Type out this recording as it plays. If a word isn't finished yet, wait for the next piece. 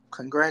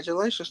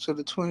Congratulations to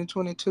the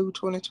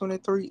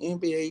 2022-2023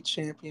 NBA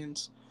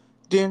champions,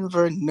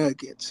 Denver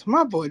Nuggets.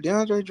 My boy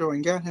DeAndre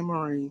Jordan got him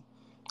a ring.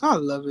 I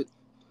love it.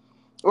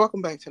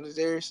 Welcome back to the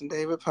Darius and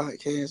David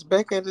podcast.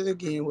 Back at it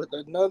again with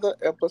another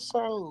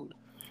episode.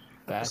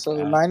 Back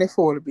Episode at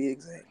 94 to be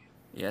exact.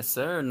 Yes,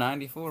 sir.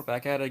 94.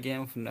 Back at it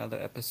again with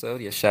another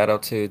episode. Yeah, shout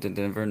out to the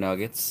Denver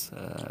Nuggets.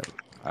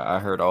 I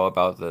heard all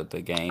about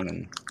the game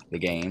and the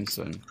games,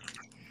 and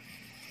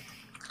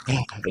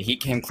the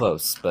Heat came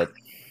close, but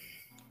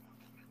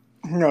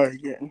No,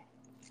 again.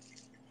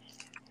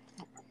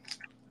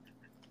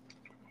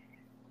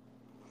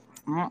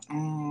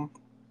 Mm-mm.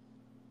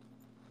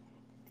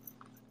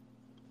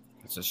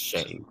 it's a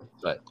shame.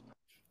 But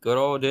good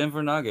old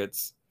Denver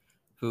Nuggets,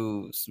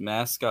 whose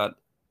mascot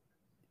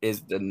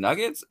is the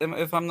Nuggets.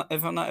 If I'm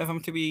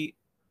to be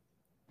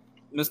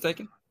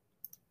mistaken.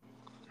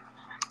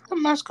 The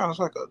mascot is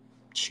like a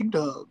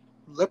cheetah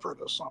leopard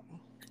or something.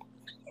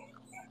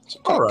 It's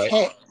All a right.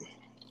 cat.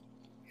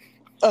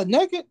 A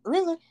nugget?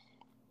 Really?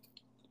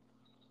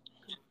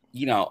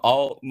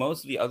 All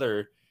most of the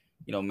other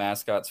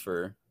mascots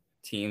for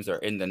teams are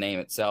in the name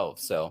itself.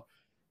 So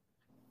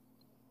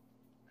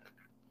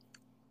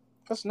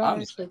That's not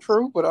I'm actually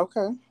true, but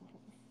okay.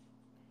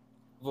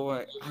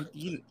 boy,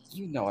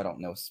 I don't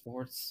know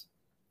sports.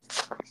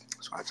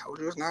 So I told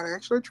you it's not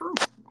actually true.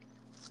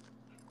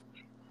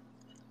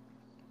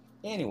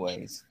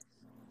 Anyways,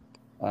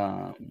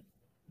 um,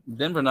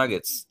 Denver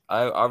Nuggets.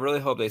 I really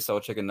hope they sell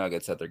chicken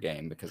nuggets at their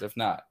game, because if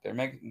not,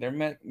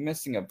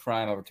 missing a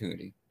prime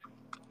opportunity.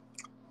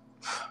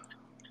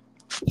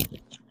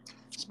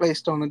 It's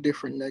based on the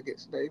different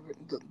nuggets, David.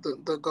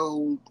 The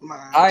gold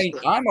mines.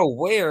 I'm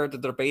aware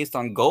that they're based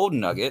on gold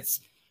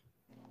nuggets.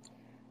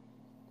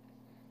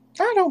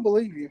 I don't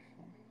believe you.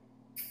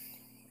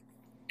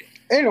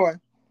 Anyway,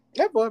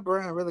 that boy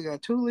Brian really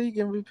got 2 league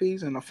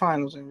MVPs and a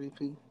finals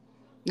MVP.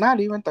 Not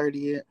even 30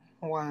 yet.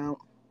 Wow.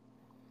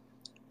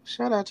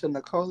 Shout out to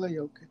Nikola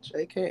Jokic,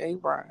 aka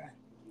Brian.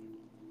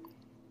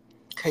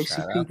 Shout KCP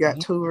out to got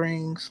him. 2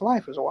 rings.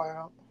 Life is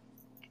wild.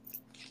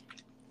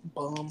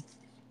 Bum.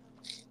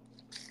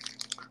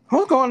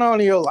 What's going on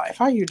in your life?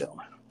 How you doing?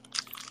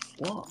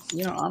 Well,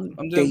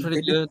 I'm doing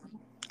pretty David.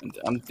 good.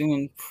 I'm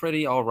doing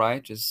pretty all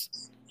right,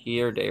 just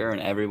here, there,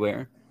 and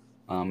everywhere.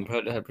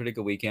 Had a pretty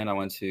good weekend. I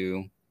went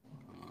to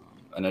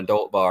an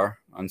adult bar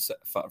on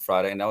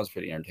Friday, and that was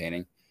pretty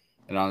entertaining.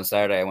 And on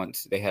Saturday,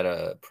 they had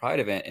a Pride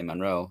event in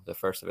Monroe, the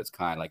first of its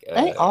kind.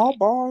 Ain't all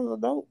bars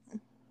adult?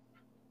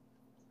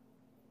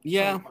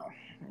 Yeah,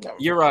 Never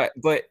you're mind. right.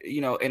 But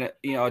in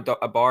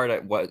a bar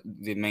that what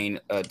the main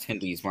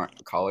attendees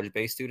weren't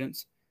college-based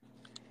students.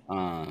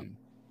 Um,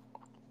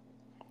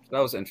 so that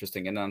was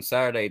interesting. And on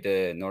Saturday,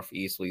 the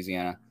Northeast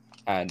Louisiana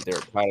had their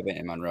Pride event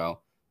in Monroe,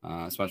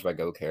 sponsored by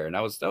Go Care, and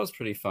that was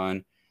pretty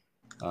fun.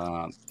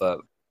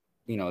 But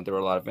there were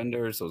a lot of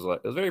vendors. It was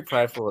very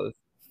prideful. It was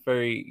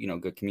very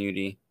good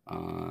community.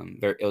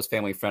 It was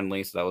family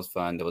friendly, so that was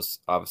fun. There was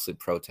obviously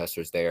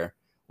protesters there.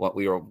 What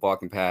we were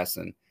walking past,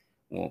 and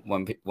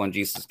one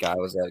Jesus guy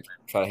was like,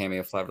 try to hand me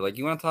a flyer, like,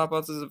 "You want to talk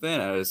about this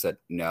event?" And I just said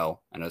no,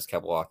 and I just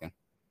kept walking.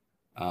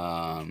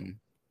 Um,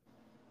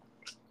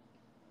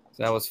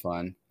 so that was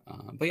fun.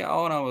 But yeah,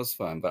 all in all, it was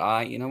fun.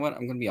 But you know what?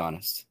 I'm gonna be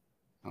honest.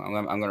 I'm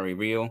gonna be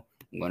real.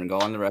 I'm gonna go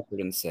on the record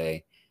and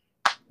say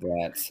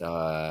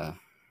that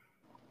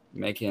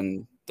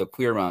making the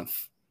queer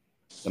month,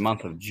 the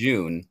month of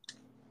June.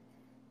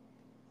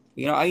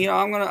 I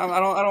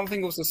don't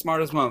think it was the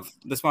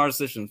smartest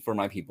decision for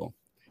my people.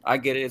 I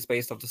get it; it's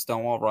based off the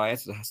Stonewall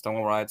riots. The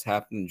Stonewall riots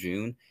happened in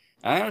June.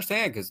 And I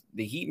understand because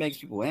the heat makes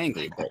people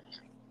angry.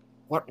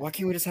 But why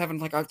can't we just have it in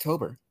like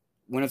October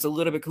when it's a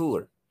little bit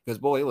cooler? Because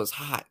boy, it was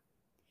hot.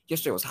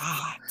 Yesterday was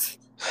hot.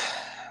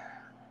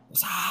 It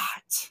was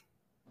hot.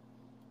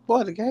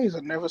 Boy, the gays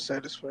are never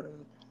satisfied.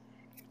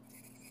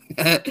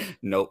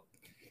 Nope.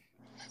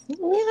 We don't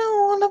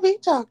want to be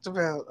talked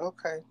about.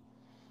 Okay.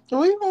 We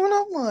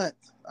want a month.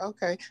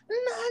 Okay.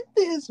 Not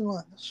this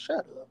month.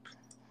 Shut up.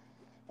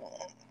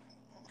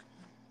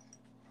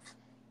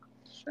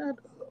 Shut up.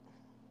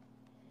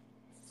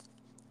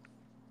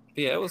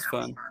 But yeah, it was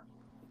fun.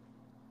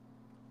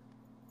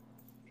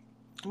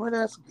 Well,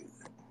 that's good.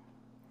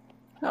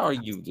 How are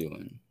you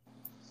doing?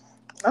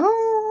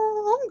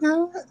 Oh, I'm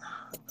good.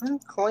 I'm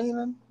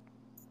cleaning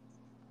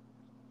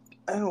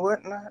and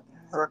whatnot.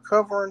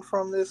 Recovering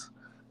from this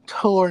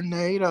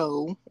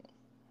tornado.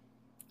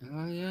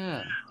 Oh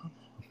yeah.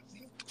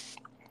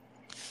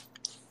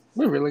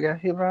 We really got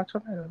hit by a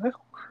tornado. That's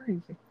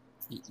crazy.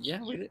 Yeah,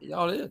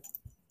 y'all did.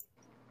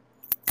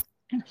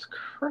 That's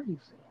crazy.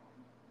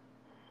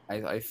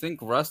 I think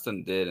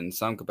Ruston did in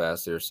some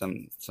capacity or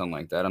something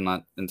like that. I'm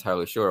not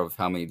entirely sure of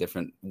how many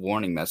different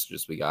warning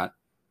messages we got.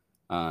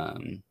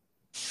 Um,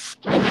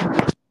 so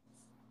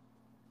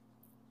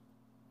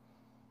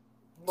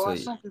Boy,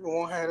 some people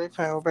won't have their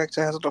power back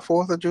to as of the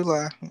 4th of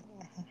July.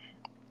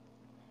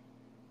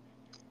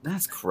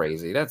 that's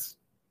crazy. That's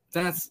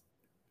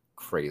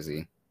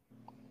crazy.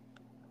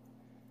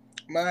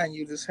 Mind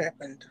you, this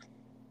happened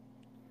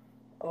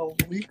a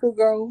week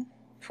ago,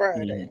 Mm.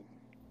 Friday.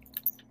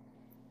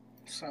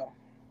 So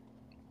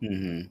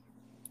Mm-hmm.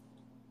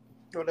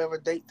 whatever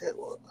date that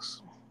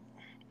was.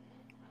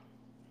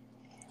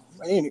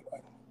 But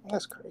anyway,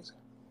 that's crazy.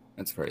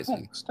 That's Hey,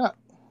 crazy. stop.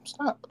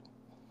 Stop.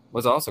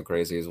 What's also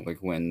crazy is like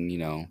when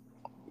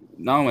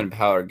not only when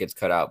power gets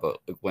cut out, but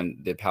like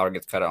when the power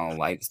gets cut out on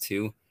lights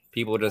too.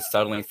 People just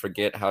suddenly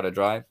forget how to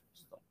drive.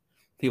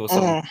 People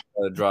suddenly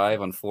Mm,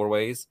 drive on four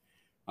ways.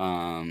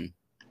 Um,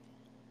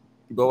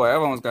 but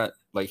everyone's got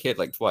like hit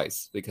like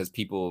twice because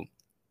people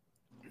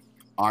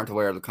aren't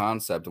aware of the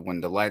concept of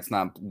when the light's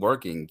not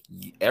working,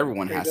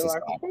 everyone treat has it to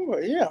like a stop.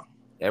 boy. Yeah.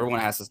 Everyone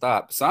has to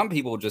stop. Some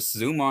people just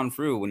zoom on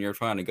through when you're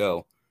trying to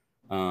go.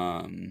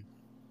 Um,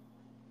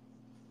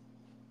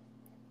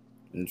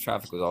 and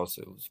traffic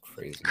was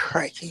crazy,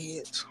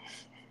 Crackheads.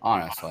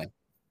 honestly.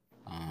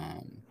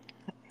 Um,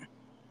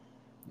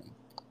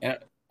 and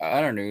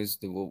other news,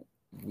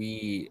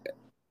 we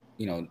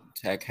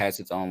tech has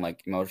its own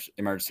like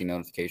emergency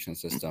notification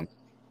system,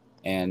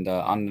 and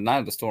on the night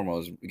of the storm, it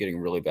was getting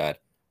really bad.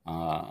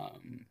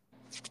 Um,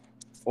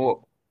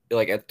 well,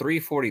 like at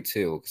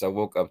 3:42, because I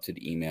woke up to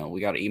the email.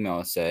 We got an email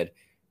that said,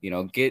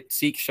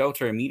 seek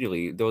shelter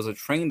immediately. There was a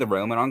train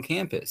derailment on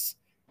campus,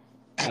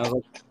 and I was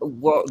like,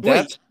 well, Wait.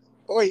 that's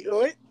Wait.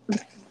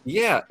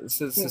 yeah.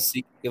 Hmm.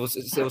 It was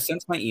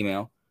sent to my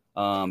email,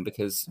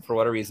 because for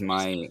whatever reason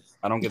I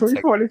don't get text.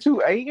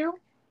 3:42 a.m.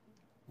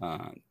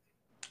 Uh,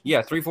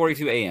 yeah,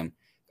 3:42 a.m.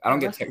 I don't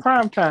Oh, get that's text.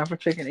 prime time for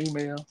checking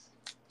emails.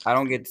 I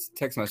don't get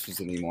text messages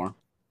anymore.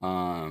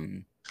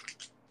 Um,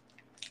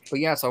 but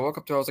yeah, so I woke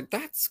up to it, I was like,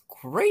 that's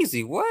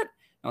crazy. What?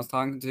 I was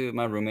talking to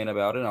my roommate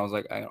about it. And I was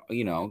like,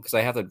 because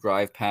I have to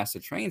drive past the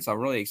train, so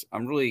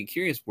I'm really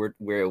curious where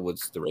it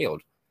was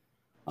derailed.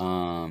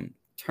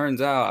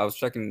 Turns out I was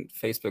checking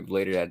Facebook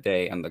later that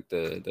day on like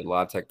the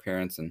Law Tech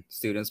parents and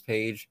students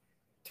page.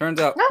 Turns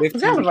out I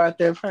forgot about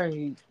that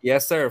page.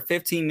 yes, sir.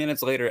 15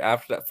 minutes later,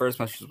 after that first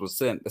message was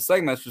sent, the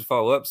second message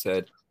follow up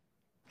said,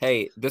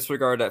 "Hey,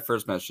 disregard that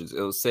first message.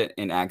 It was sent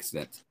in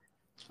accident."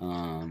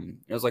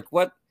 It was like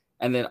what?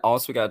 And then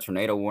also we got a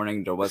tornado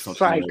warning. There was no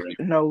tornado Psych, warning.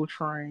 no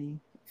train.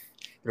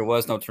 There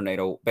was no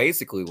tornado.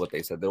 Basically, what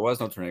they said, there was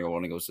no tornado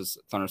warning. It was just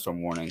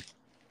thunderstorm warning.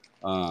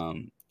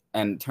 Um,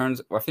 and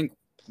I think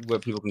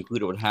what people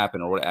concluded would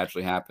happen, or what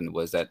actually happened,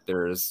 was that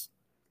there's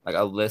like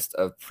a list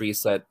of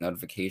preset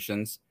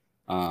notifications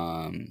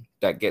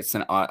that get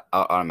sent out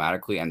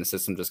automatically, and the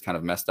system just kind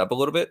of messed up a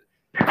little bit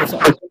for some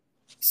reason.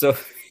 So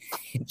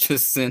it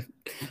just sent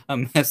a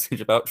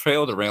message about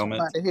trail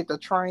derailment. Somebody hit the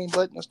train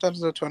button instead of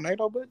the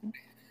tornado button.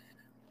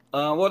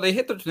 Well, they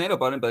hit the tornado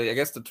button, but I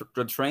guess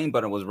the train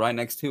button was right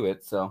next to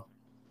it. So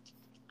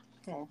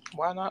Oh,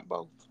 why not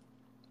both?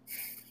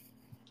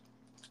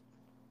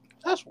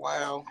 That's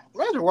wild.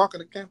 Imagine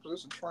walking to campus,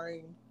 it's a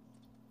train.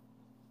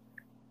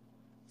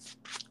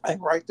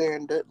 Like right there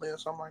in Dudley or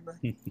something like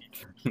that.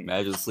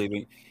 imagine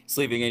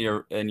sleeping in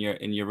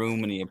your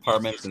room in the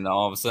apartment, and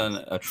all of a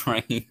sudden a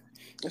train,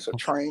 It's a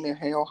train in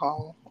hell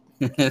hall.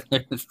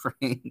 a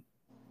train.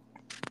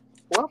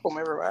 Welcome,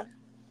 everybody.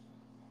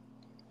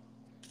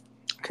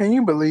 Can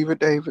you believe it,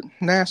 David?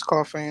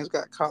 NASCAR fans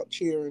got caught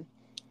cheering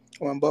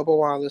when Bubba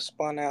Wallace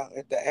spun out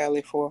at the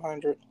Alley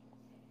 400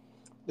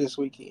 this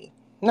weekend.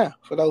 Now,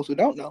 for those who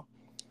don't know,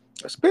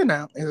 a spin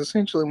out is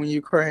essentially when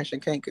you crash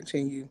and can't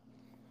continue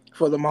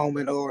for the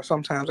moment or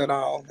sometimes at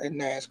all in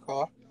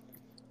NASCAR.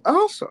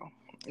 Also,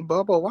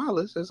 Bubba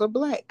Wallace is a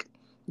black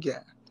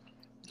guy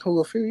who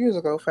a few years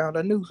ago found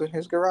a noose in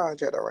his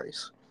garage at a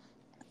race.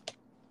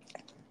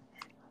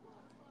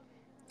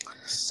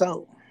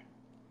 So,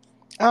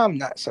 I'm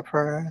not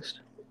surprised.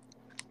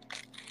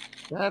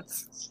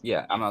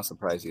 Yeah. I'm not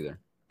surprised either.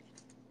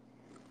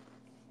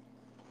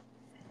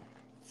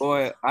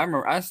 Boy,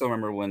 I still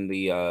remember when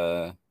the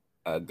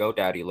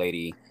GoDaddy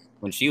lady,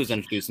 when she was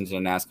introduced into the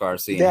NASCAR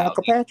scene,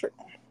 Danica Patrick,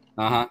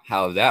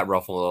 how that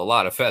ruffled a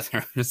lot of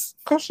feathers.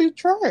 because she's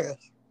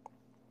trash.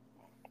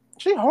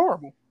 She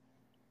horrible.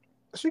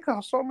 She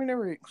caused so many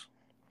wrecks.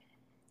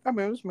 I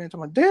mean, this man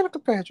talking about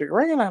Danica Patrick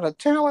ran out of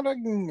talent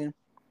again.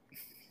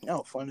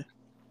 Oh, funny.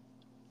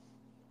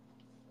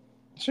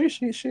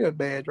 She a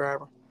bad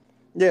driver.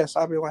 Yes,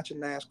 I've been watching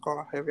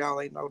NASCAR. Have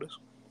y'all ain't noticed?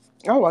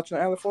 I was watching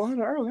the Alley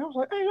 400 earlier. I was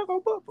like, hey, there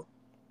go Bubba.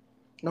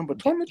 Number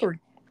 23.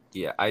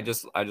 Yeah, I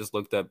just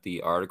looked up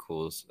the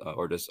articles,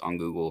 or just on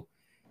Google.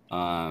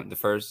 The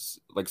first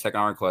like second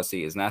article I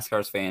see is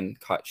NASCAR's fan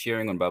caught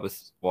cheering when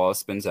Bubba Wallace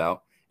spins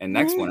out, and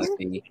next one I Mm-hmm.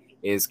 see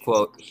is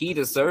quote, he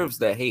deserves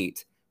the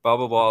hate.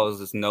 Bubba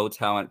Wallace's no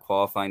talent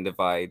qualifying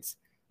divides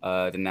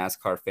the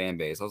NASCAR fan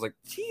base. I was like,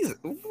 Jesus,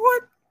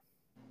 what?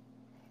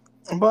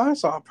 But I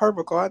saw a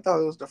purple car. I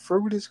thought it was the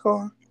Fruities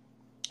car.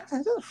 I said,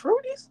 is that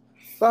Fruities?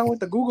 So I went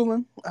to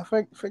Googling. I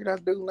figured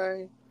out the dude's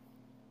name.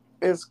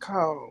 It's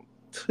called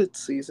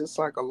Tootsie's. It's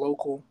like a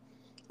local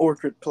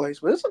orchard place,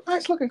 but it's a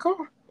nice looking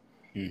car.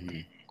 Mm-hmm.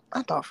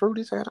 I thought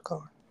Fruities had a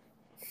car.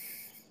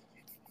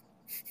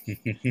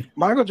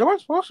 Michael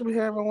Jordan's supposed to be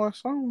having one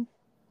soon.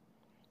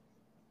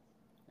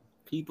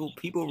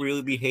 People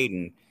really be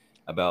hating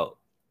about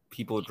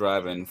people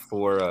driving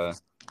in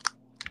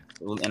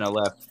a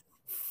left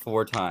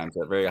four times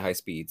at very high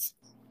speeds.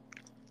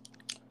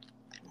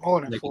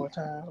 More than making 4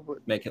 times. But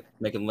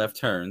making left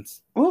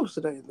turns. what was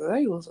today?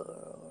 Today was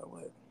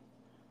what,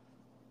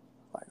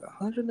 like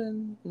 100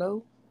 and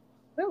no,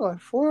 they were like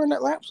 400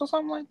 laps or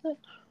something like that.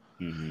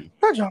 Mm-hmm.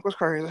 That junk was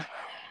crazy.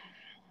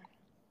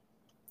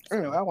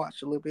 Anyway, I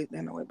watched a little bit,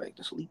 then I went back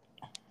to sleep.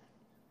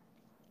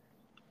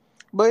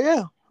 But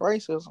yeah,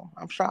 racism.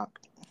 I'm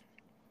shocked.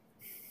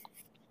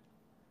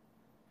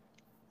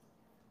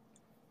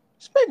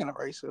 Speaking of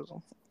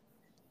racism,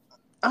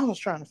 I was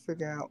trying to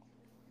figure out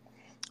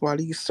why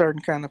these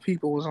certain kind of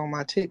people was on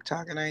my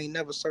TikTok, and I ain't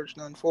never searched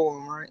nothing for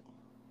them, right?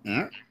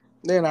 Mm-hmm.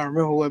 Then I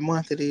remember what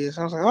month it is.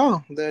 I was like,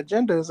 oh, the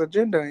agenda is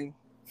agendaing.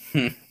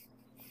 But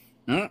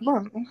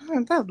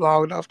that's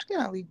long enough to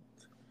get these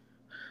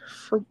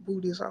fruit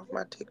booties off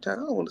my TikTok.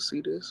 I don't want to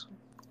see this.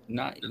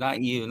 Not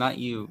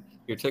you.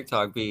 Your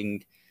TikTok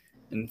being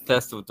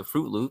infested with the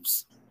Fruit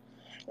Loops.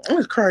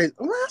 It's crazy.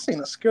 Well, I seen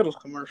a Skittles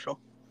commercial.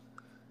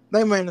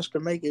 They managed to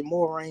make it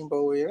more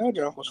rainbowy. That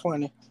joke was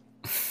funny.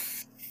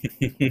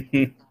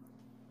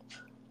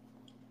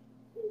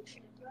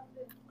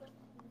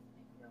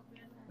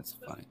 That's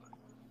funny.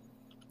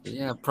 But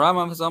yeah, Prime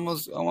Month is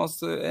almost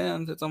to the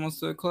end. It's almost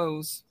to a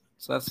close.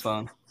 So that's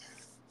fun.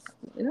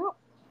 Yeah.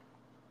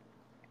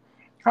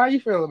 How you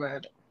feel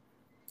about it?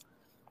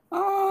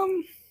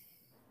 Um,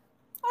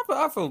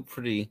 I feel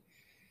pretty.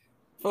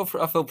 I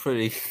feel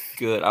pretty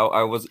good.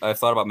 I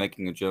thought about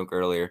making a joke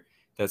earlier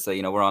that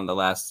say we're on the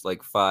last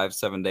like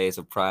 5-7 days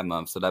of Prime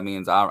Month, so that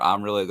means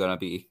I'm really gonna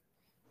be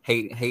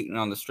hating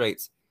on the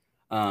straights.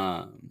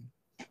 Um,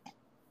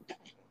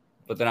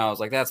 but then I was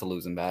like, that's a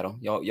losing battle.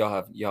 Y'all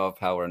have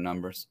power in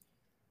numbers.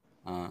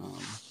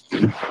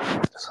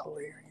 It's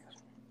hilarious.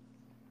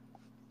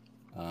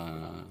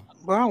 Uh,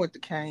 But I went to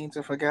Cane's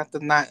and forgot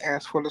to not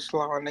ask for the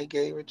slaw, and they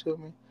gave it to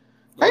me.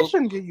 They oh,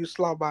 shouldn't give you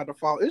slaw by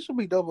default. It should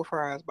be double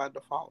fries by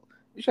default.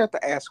 You should have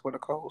to ask for the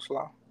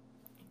coleslaw.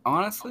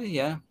 honestly,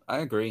 yeah, I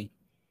agree.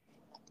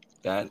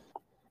 That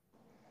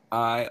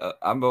I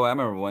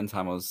remember one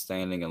time I was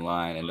standing in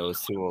line and there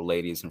was two old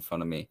ladies in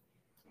front of me.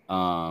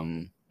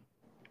 Um,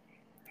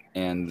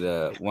 and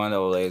one of the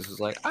old ladies was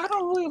like, "I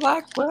don't really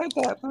like bread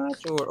that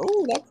much," or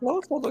 "Oh, that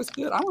coleslaw looks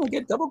good. I'm gonna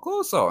get double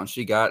coleslaw." And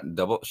she got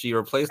double. She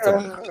replaced the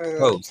Uh,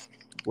 toast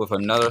with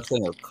another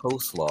thing of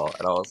coleslaw,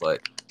 and I was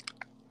like,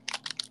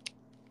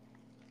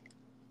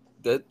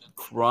 "That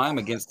crime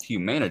against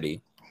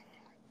humanity."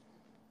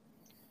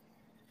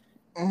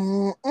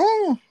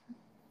 mm-mm.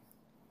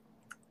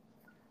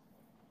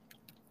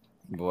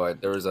 Boy,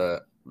 there's an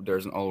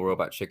old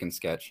robot chicken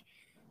sketch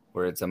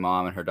where it's a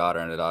mom and her daughter,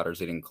 and the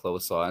daughter's eating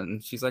coleslaw,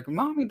 and she's like,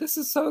 "Mommy, this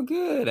is so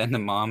good," and the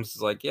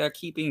mom's like, "Yeah,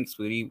 keep eating,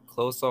 sweetie.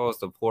 Coleslaw is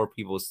the poor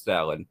people's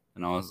salad."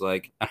 And I was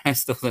like, I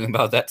still think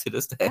about that to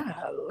this day.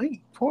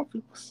 Golly, poor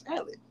people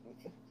salad.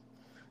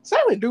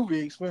 Salad do be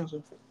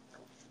expensive.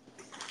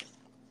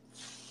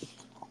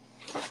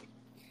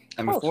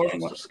 And before Coleslaw is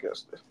anyone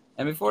disgusting.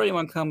 and before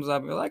anyone comes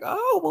up and be like,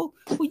 "Oh,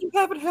 well, you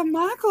haven't had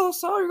my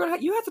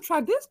coleslaw. You have to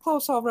try this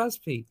coleslaw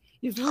recipe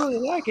if you really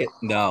like it."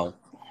 No,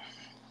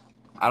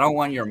 I don't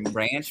want your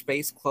ranch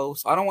based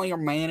coleslaw. I don't want your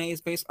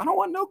mayonnaise based. I don't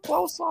want no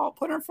coleslaw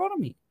put in front of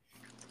me.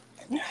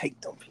 I hate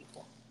them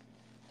people.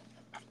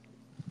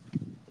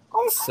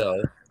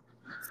 Also,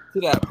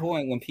 to that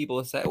point when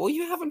people say, "Well,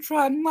 you haven't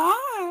tried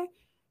my,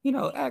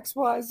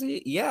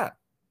 XYZ." Yeah,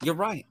 you're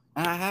right.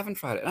 And I haven't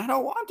tried it. And I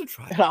don't want to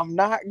try And it. I'm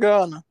not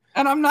gonna.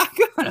 And I'm not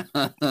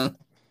gonna.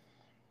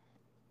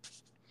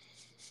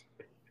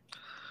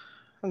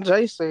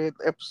 Jay said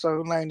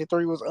episode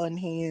 93 was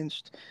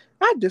unhinged.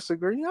 I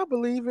disagree. I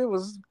believe it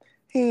was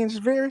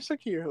hinged very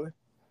securely.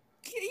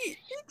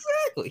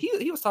 Exactly.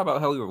 He was talking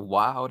about how we were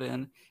wild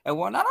and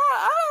whatnot.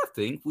 I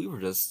think we were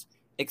just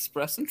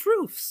expressing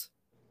truths.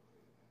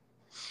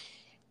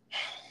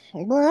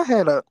 But I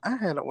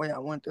had a way I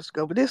wanted this to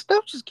go, but this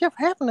stuff just kept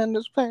happening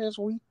this past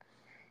week.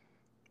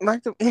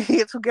 Like the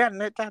idiots who got in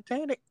that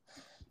Titanic.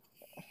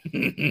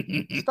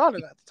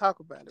 Started not to talk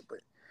about it, but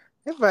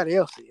everybody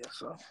else is.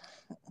 So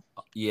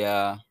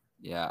Yeah,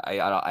 yeah.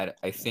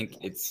 I think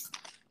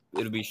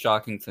it'll be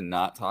shocking to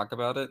not talk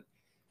about it.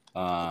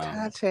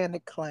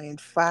 Titanic claimed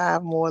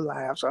 5 more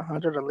lives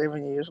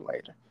 111 years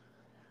later.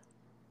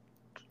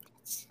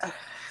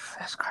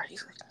 That's crazy.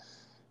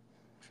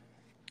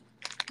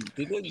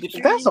 Did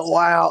you That's read? a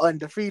wild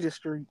undefeated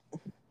streak.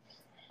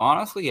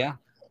 Honestly, yeah.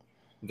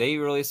 They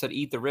really said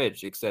eat the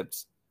rich,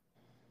 except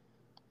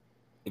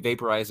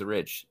vaporize the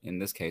rich in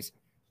this case.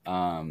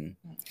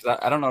 'Cause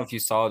I don't know if you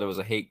saw there was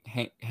a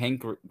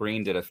Hank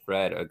Green did a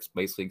thread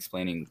basically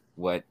explaining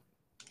what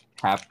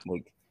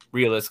like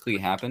realistically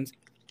happened.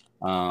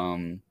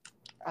 Um,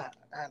 I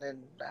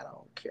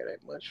don't care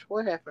that much.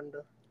 What happened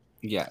to?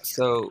 yeah,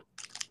 so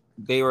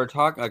they were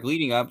talking like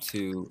leading up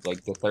to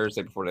like the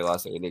Thursday before they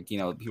lost it. Like,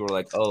 people were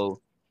like, "Oh,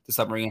 the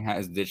submarine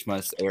has this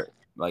much air,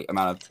 like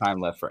amount of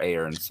time left for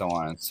air, and so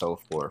on and so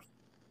forth."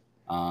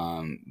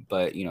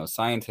 But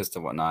scientists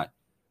and whatnot,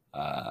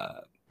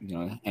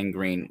 and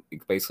Green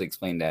basically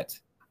explained that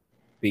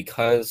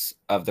because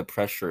of the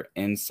pressure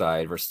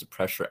inside versus the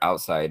pressure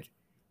outside,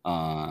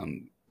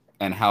 and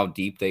how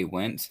deep they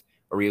went,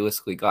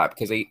 realistically got,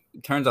 because it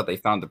turns out they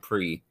found the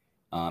pre,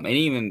 and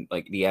even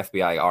like the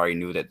FBI already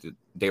knew that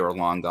they were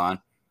long gone.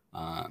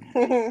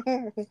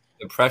 The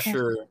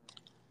pressure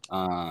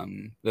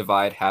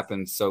divide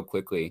happened so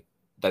quickly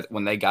that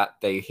when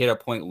they hit a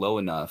point low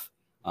enough,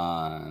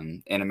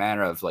 in a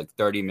matter of like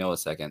 30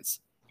 milliseconds,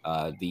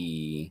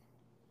 the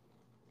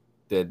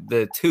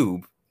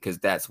tube, because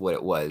that's what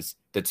it was,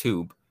 the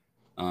tube,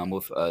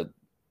 with a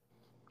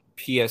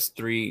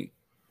PS3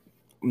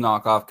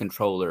 knockoff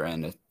controller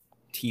and a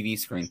TV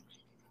screen,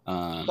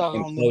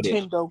 imploded,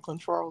 Nintendo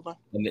controller.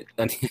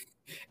 and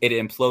it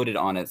imploded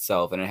on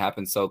itself, and it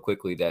happened so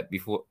quickly that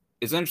before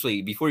they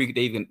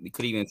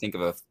could even think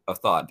of a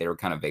thought, they were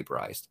kind of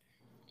vaporized,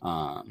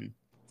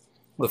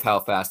 with how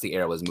fast the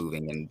air was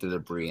moving and the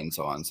debris and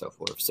so on and so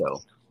forth.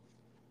 So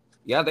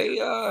yeah, they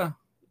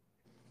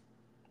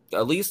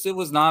at least it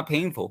was not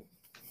painful.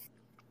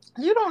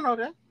 You don't know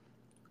that.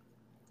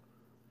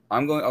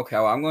 I'm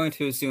going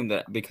to assume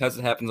that because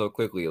it happened so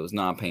quickly, it was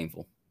not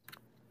painful.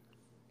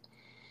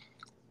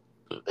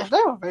 If they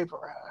were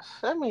vaporized,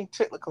 that means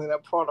technically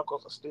that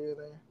particles are still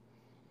there.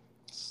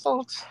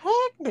 So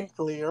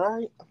technically,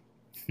 right?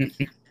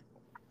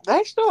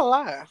 They still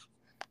alive.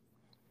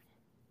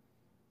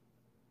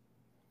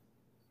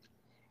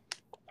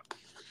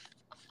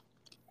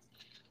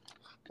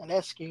 And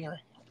that's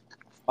scary.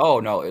 Oh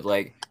no, it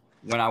like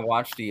when I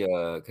watched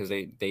because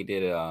they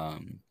did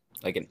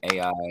like an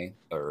AI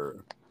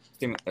or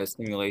a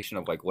simulation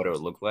of like what it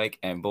would look like,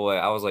 and boy,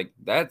 I was like,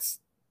 that's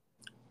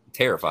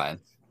terrifying.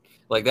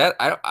 Like that,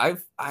 I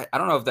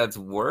don't know if that's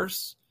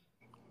worse,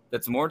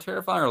 that's more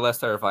terrifying or less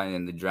terrifying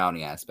than the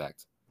drowning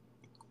aspect.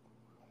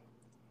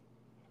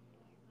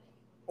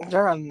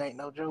 Drowning ain't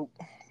no joke.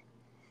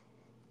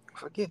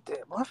 Forget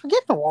that. Boy,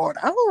 forget the water.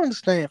 I don't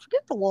understand.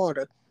 Forget the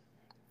water.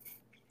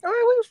 I mean,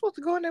 we were supposed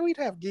to go in there, we'd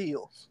have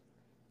gills.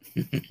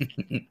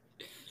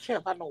 Care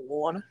about no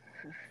water.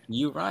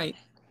 You right.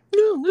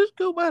 No, let's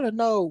go by the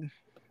no.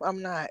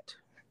 I'm not.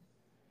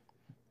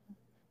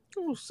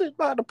 You sit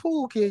by the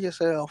pool, kill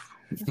yourself.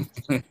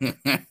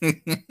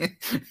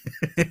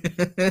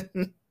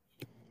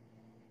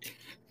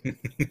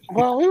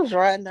 Well, we was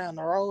riding down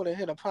the road and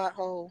hit a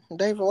pothole.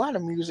 David, why the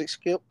music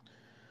skipped?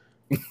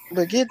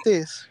 But get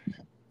this.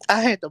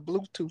 I had the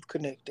Bluetooth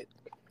connected.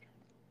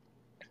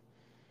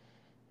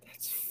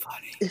 That's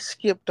funny. It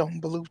skipped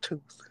on Bluetooth.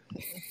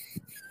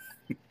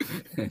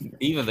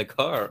 Even the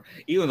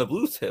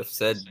Bluetooth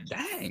said,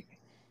 dang.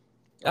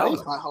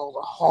 These potholes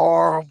are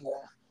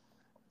horrible.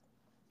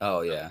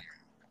 Oh, yeah.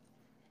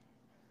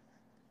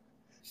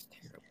 It's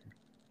terrible.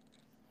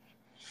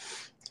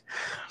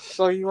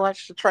 So you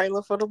watched the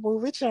trailer for the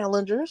movie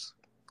Challengers?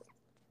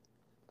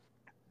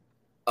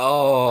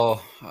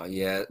 Oh,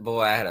 yeah.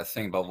 Boy, I had to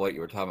think about what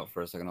you were talking about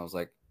for a second. I was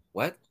like,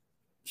 what?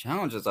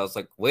 Challenges? I was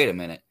like, wait a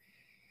minute.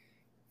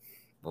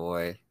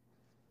 Boy,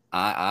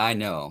 I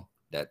know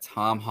that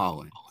Tom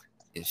Holland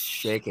is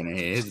shaking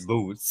his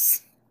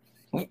boots.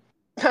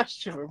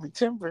 Shiver me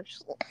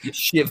timbers.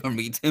 Shiver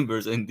me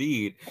timbers,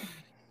 indeed.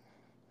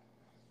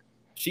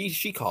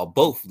 She called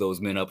both those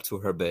men up to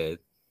her bed.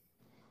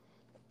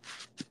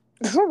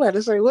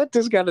 Somebody say, what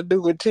this got to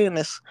do with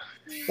tennis?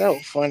 That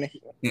was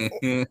funny.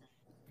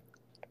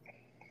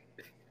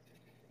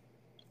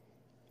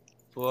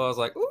 Well, I was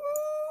like, ooh.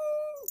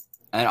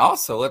 And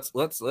also, let's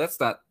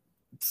not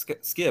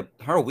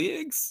skip her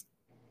wigs.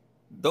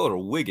 Those are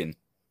wigging.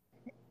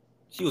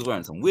 She was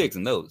wearing some wigs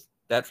in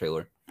that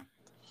trailer.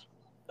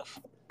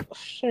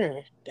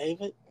 Sure,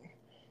 David.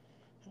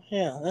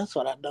 Yeah, that's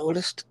what I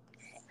noticed.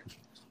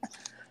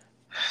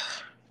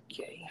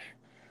 Okay.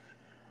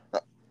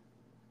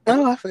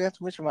 Oh, I forgot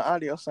to mention my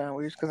audio sound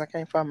waves because I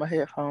can't find my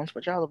headphones,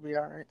 but y'all will be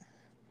alright.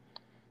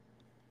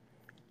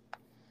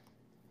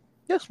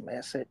 This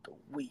man said the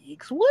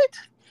wigs. What?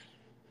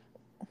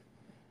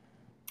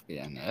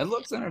 Yeah, man, it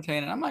looks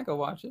entertaining. I might go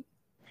watch it.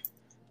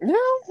 Yeah,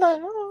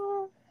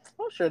 I'm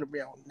sure it'll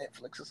be on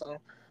Netflix or something.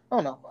 I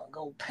don't know if I'll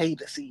go pay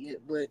to see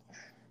it, but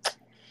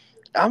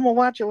I'm gonna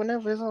watch it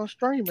whenever it's on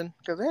streaming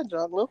because that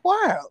junk look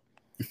wild.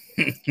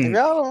 If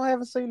y'all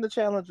haven't seen the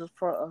Challengers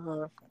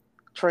for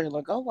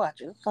trailer, go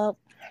watch it. It's about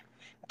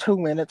 2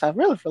 minutes. I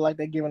really feel like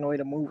they're giving away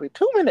the movie.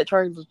 2-minute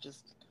trailers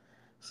just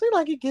seem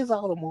like it gives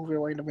all the movie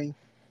away to me.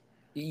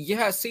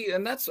 Yeah, see,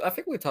 and I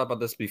think we talked about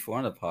this before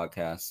on the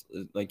podcast,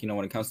 like,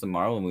 when it comes to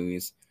Marvel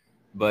movies,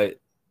 but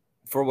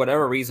for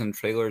whatever reason,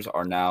 trailers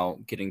are now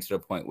getting to the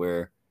point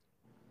where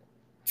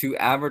to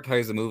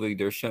advertise the movie,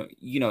 they're showing,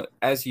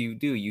 as you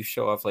do, you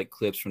show off like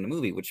clips from the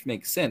movie, which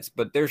makes sense,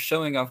 but they're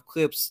showing off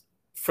clips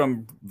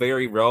from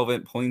very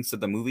relevant points of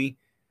the movie.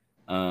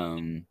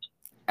 And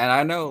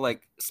I know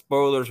like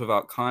spoilers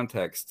without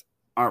context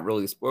aren't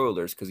really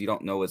spoilers because you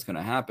don't know what's going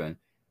to happen.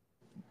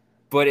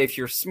 But if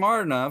you're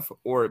smart enough,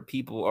 or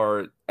people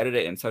are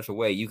edited in such a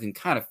way, you can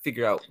kind of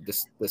figure out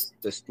this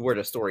where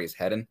the story is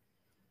heading.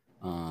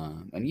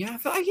 And I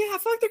feel like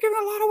they're giving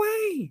a lot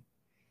away.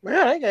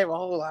 Yeah, they gave a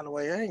whole lot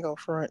away. I ain't gonna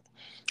front,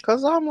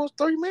 cause it's almost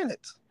 3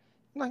 minutes.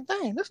 I'm like,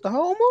 dang, that's the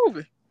whole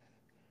movie.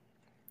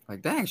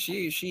 Like, dang,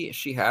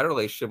 she had a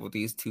relationship with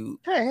these two.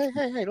 Hey,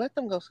 let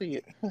them go see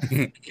it.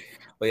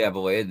 But yeah,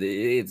 boy,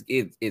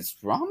 it's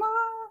drama.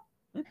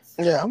 It's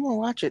Yeah, I'm gonna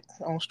watch it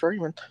on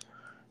streaming.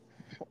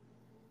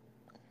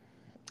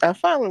 I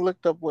finally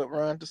looked up what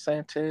Ron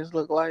DeSantis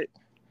looked like.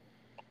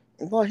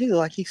 Boy, he look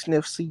like he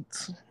sniffs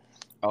seats.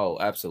 oh,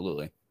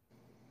 absolutely.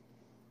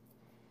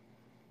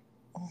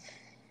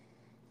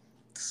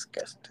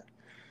 Disgusting.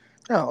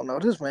 I don't know.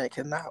 This man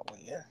cannot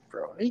win,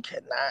 bro. He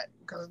cannot.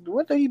 Because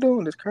what are you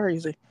doing is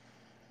crazy.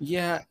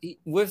 Yeah.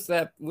 With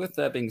that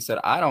being said,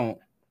 I don't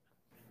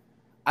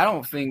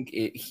think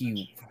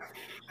he.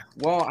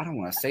 Well, I don't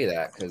want to say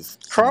that because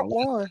Trump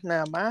won.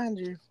 Now, mind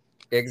you.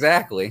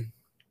 exactly.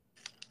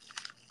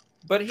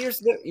 But here's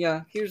the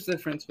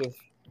difference between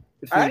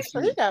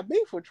Actually, he Trump. got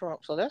beef with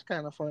Trump, so that's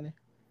kind of funny.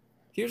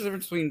 Here's the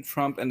difference between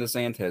Trump and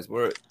DeSantis.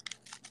 Where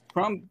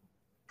Trump,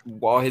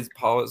 while his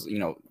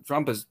policy,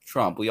 Trump is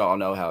Trump. We all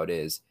know how it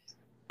is.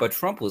 But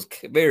Trump was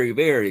very,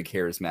 very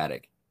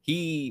charismatic.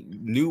 He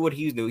knew what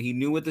he was doing. He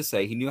knew what to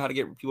say. He knew how to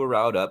get people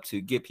riled up to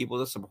get people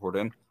to support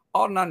him.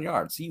 All 9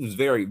 yards. He was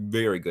very,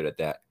 very good at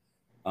that.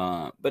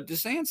 But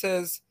DeSantis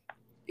says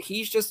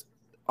he's just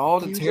all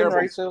the Using terrible.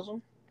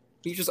 racism.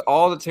 He's just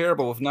all the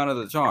terrible with none of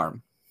the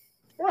charm.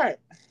 Right.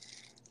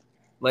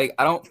 Like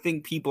I don't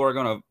think people are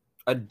gonna.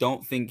 I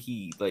don't think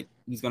he's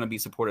gonna be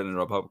supported in the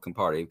Republican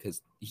Party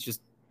because he's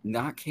just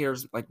not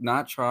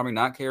charming,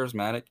 not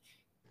charismatic.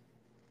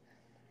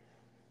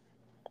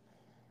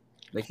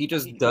 Like he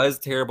just does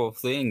terrible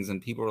things,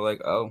 and people are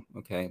like, "Oh,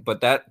 okay,"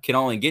 but that can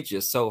only get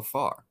you so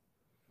far.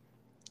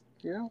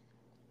 Yeah.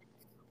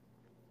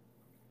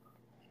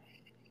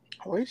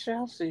 We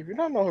shall see. If you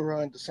don't know who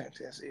Ron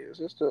DeSantis is,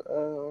 it's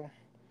the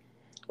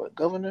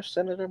governor,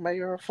 senator,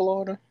 mayor of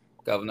Florida.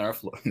 Governor of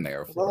Florida,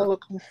 Mayor of Go Florida,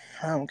 look him.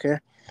 I don't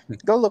care.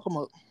 Go look him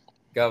up.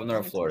 Governor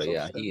of Piece Florida. of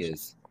Yeah, he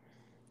is.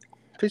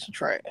 piece of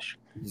trash.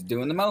 He's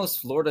doing the most.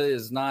 Florida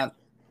is not.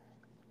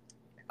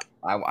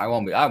 I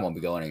won't be. I won't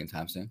be going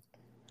anytime soon.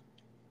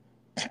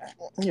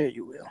 Yeah,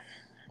 you will.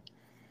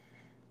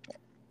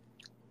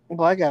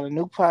 Well, I got a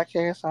new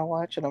podcast I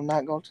watch, and I'm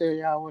not gonna tell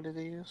y'all what it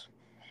is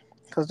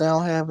because they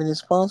don't have any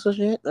sponsors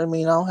yet. I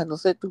mean, I don't have to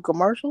sit through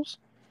commercials.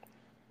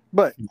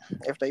 But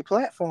if they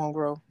platform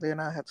grow, then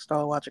I have to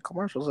start watching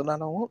commercials, and I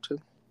don't want to.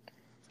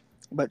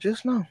 But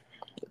just know,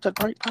 it's a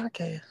great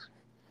podcast.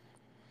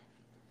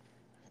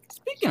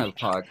 Speaking of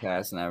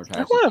podcasts and I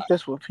advertising, wonder if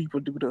that's what people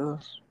do to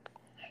us.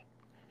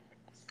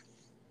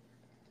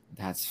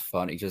 that's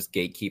funny. Just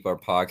gatekeep our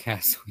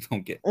podcast so we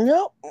don't get.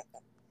 Yep.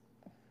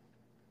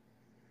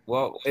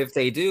 Well, if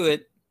they do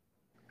it,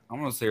 I'm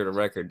gonna say the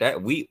record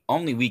that we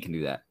can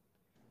do that.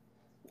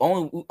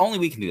 Only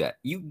we can do that.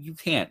 You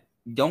can't.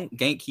 Don't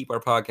gatekeep our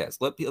podcast.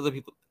 Let the other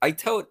people. I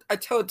tell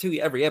it to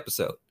you every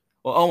episode.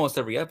 Well, almost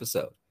every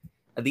episode.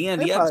 At the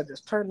end of They the probably episode,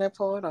 just turn that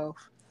part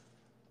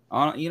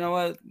off. you know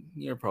what?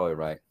 You're probably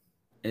right.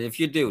 And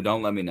if you do,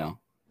 don't let me know.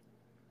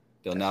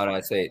 Now that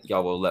I say it,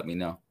 y'all will let me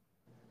know.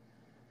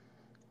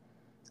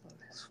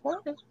 It's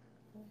funny.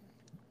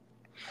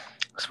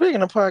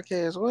 Speaking of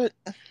podcasts, what?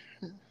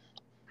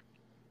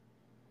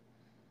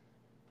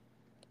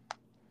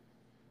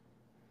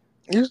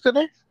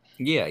 Yesterday?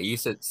 Yeah, you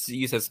said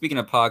speaking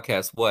of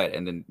podcasts, what?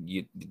 And then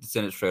you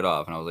sent it straight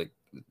off, and I was like,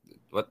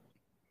 what?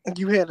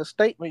 You had a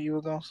statement you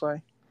were going to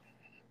say.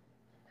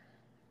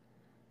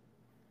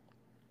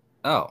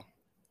 Oh,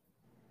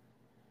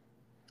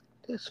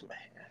 This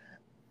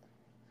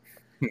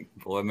man.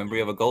 boy, remember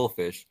you have a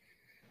goldfish.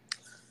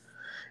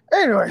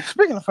 Anyway,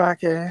 speaking of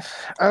podcasts,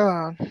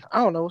 I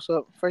don't know what's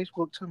up.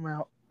 Facebook talking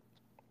about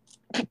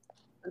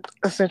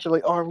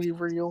essentially, are we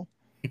real?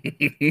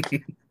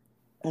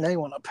 And they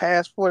want a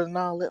passport and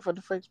all that for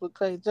the Facebook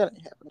page. That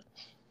ain't happening.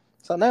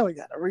 So now we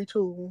got to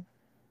retool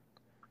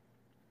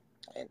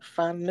and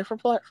find a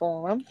different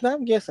platform.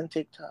 I'm guessing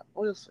TikTok.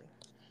 We'll see.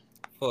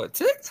 For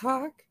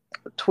TikTok,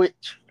 Or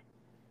Twitch.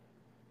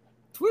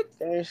 Twitch.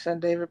 Darius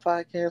and David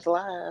podcast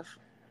live.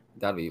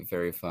 That'd be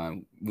very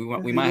fun. We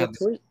might Via have to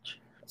Twitch.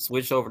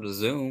 switch over to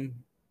Zoom.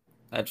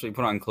 Actually,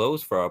 put on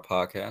clothes for our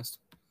podcast.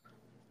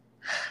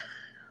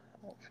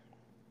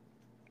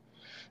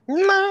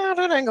 Nah,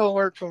 that ain't gonna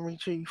work for me,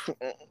 Chief.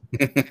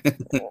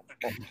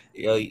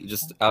 Yeah, you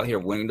just out here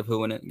winning the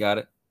poo in it. Got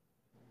it.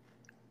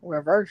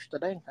 Reverse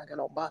today. I got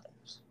on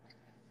bottoms.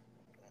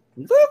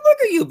 Look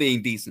at you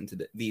being decent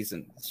today.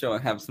 Decent,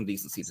 showing have some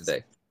decency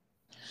today.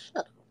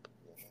 Shut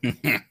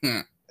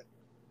up.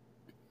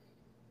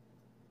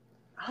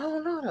 I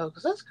don't know though,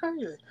 cause that's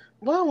crazy.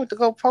 Well, I went to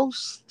go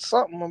post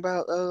something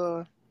about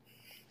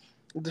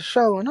the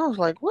show, and I was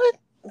like, "What?"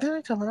 Then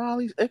they talking about all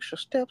these extra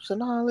steps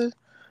and all this.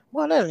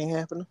 Well, that ain't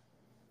happening.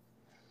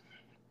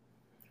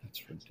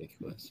 That's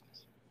ridiculous.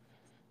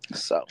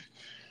 So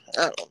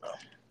I don't know.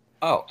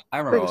 Oh, I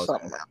remember Figure what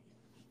something out.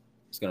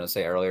 I was gonna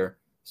say earlier.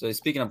 So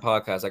speaking of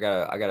podcasts, I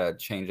gotta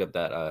change up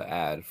that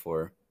ad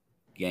for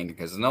the Anchor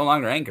because it's no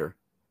longer Anchor.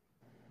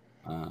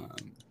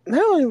 They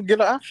don't even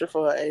get an option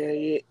for an AA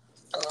yet.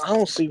 I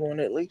don't see one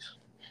at least.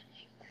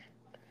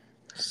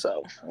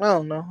 So I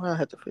don't know. I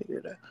have to figure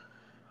it out.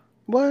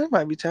 Boy, it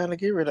might be time to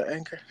get rid of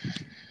Anchor.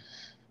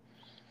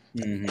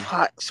 Mm-hmm.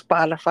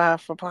 Spotify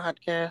for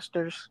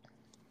podcasters.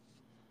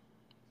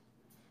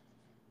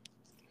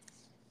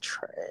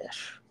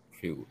 Trash.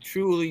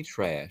 Truly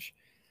trash.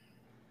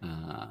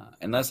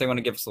 Unless they want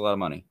to give us a lot of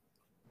money.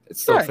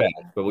 It's still Right. trash,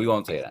 but we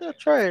won't say Still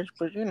trash,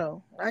 but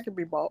I could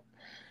be bought.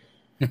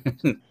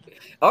 that.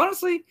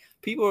 Honestly,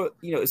 people,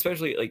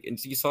 especially like,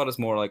 and you saw this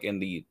more like in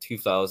the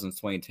 2000s,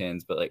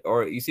 2010s, but like,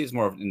 or you see this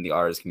more in the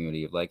artist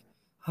community of like,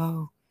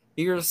 oh,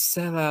 you're a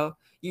sellout.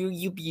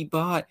 You be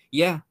bought.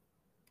 Yeah.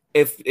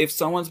 If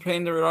someone's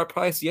paying the right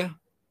price, yeah,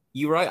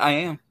 you're right. I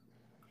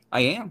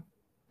am.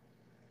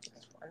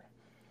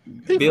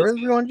 People Bills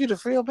really want you to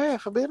feel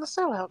bad for being a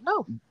sellout.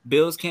 No.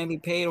 bills can't be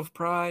paid with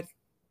pride.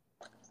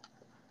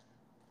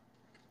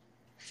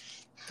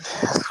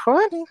 That's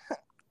funny.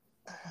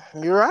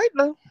 You're right,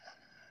 though.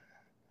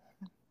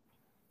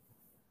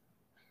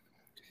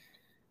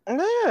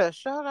 Yeah,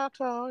 shout out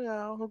to all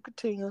y'all who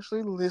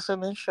continuously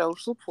listen and show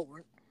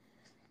support.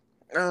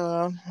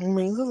 It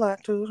means a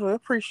lot to us. We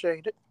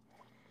appreciate it.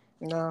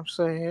 You know what I'm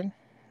saying?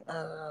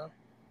 Uh,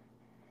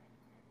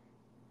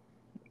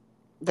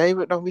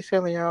 David don't be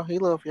telling y'all he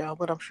love y'all,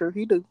 but I'm sure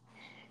he do.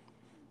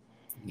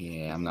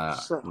 Yeah, I'm not.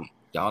 So,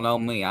 Y'all know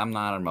me. I'm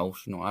not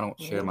emotional. I don't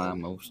share my yeah,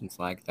 emotions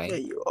like yeah,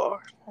 that. you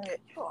are. Yeah,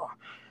 you are.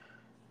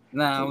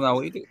 No, no,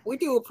 we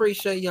do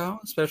appreciate y'all,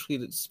 especially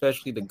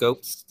the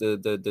goats,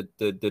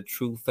 the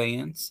true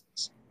fans.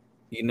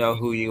 You know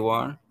who you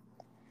are.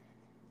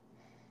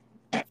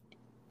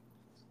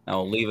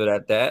 I'll leave it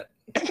at that.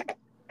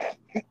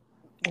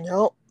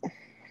 Yup.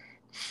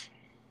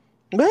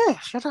 Yeah,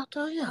 shout out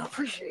to y'all.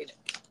 Appreciate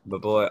it.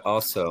 But boy,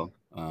 also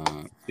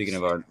speaking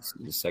of our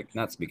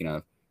not speaking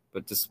of,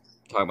 but just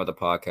talking about the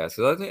podcast.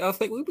 'Cause I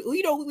think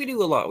we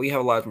do a lot. We have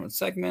a lot of different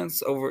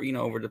segments over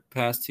the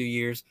past 2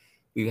 years.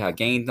 We've had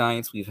game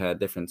nights. We've had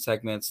different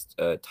segments.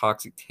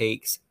 Toxic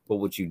takes. What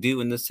would you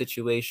do in this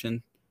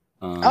situation?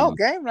 Oh, Um,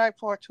 game night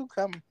part two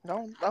coming.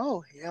 Don't.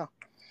 Oh, yeah.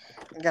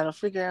 I gotta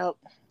figure out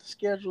the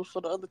schedule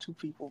for the other two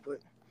people, but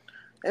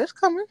it's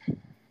coming.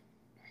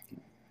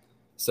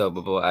 so,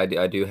 but boy,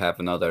 I do have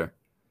another.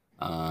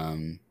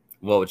 Um,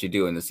 what would you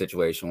do in this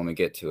situation when we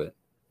get to it?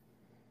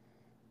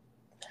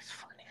 That's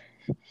funny.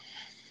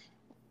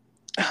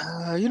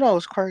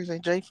 It's crazy.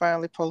 Jay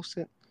finally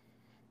posted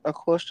a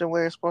question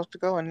where it's supposed to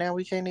go, and now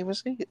we can't even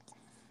see it.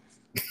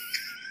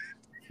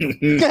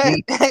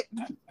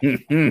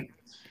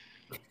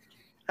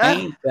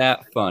 Ain't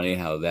that funny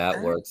how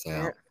that works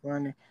out? That's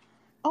funny.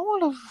 I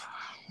wonder if.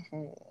 I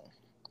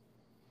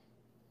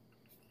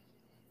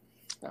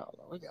don't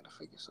know. We gotta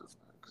figure something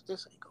out because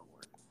this ain't gonna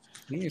work.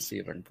 Let me see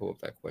if I can pull up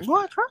that Boy, question.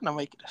 I'm trying to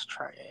make it as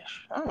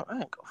trash. I ain't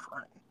gonna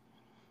find it.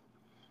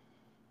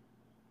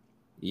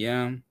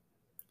 Yeah,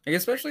 like,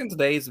 especially in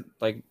today's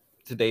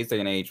day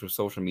and age with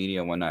social media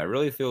and whatnot, it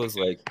really feels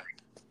like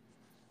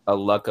a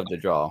luck of the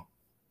draw.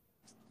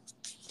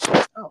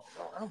 Oh,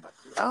 I'm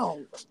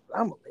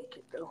gonna make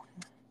it though.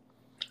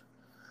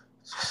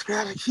 Just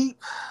gotta keep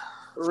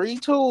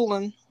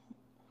retooling.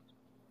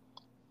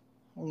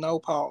 No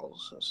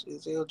pause.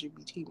 It's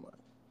LGBT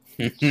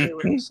month. Say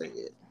what I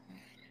said.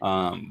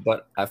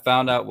 But I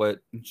found out what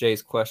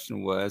Jay's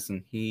question was,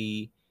 and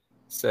he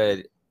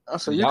said, Oh,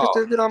 so you can "Y'all,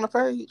 still get on the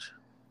page?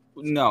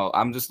 no,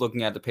 I'm just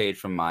looking at the page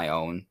from my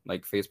own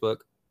like Facebook,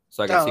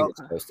 so I can see Oh,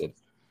 what's posted."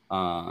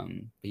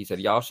 He said,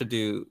 "Y'all should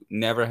do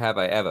never have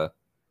I ever,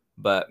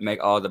 but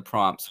make all the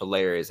prompts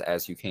hilarious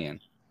as you can."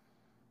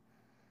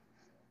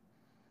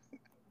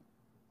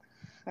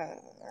 okay.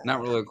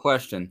 Not really a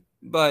question,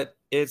 but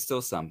it's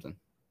still something.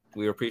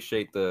 We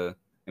appreciate the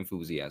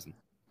enthusiasm.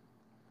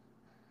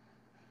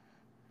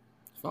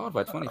 Followed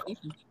by 20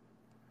 people.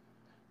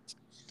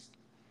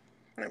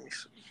 Let me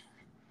see.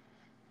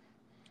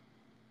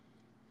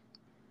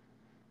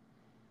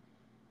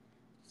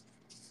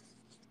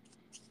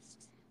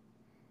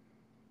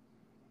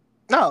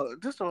 No,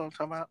 this is what I'm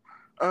talking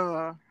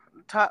about.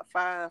 Top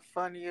five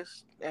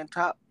funniest and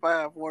top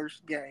five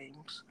worst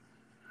games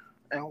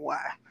and why.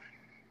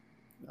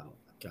 Oh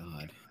my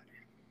god.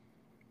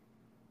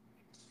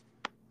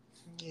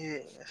 Yeah,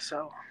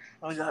 so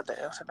we got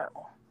to answer that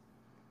one.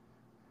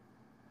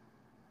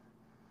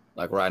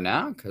 Like right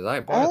now? Because I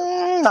bought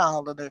it.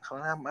 No, the next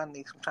one. I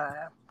need some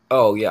time.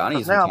 Oh yeah, I need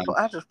Cause some now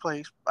time.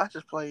 I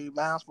just played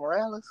Miles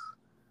Morales.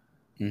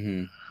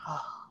 Mm-hmm.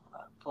 Oh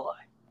boy,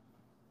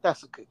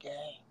 that's a good game.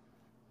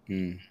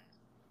 Mm.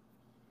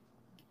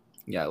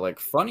 Yeah, like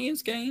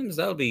funniest games,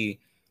 that'll be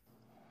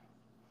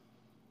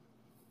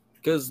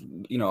because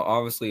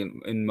obviously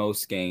in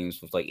most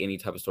games with like any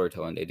type of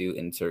storytelling, they do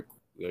insert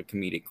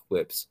comedic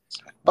quips.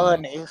 Uh,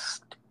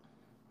 Funnest.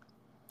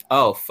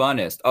 oh,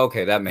 funnest.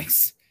 Okay, that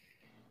makes.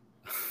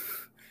 I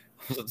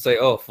was about to say,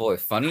 oh boy,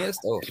 funniest.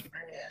 Oh, Yeah.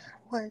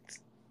 What?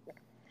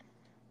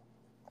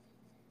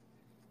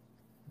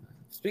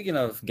 speaking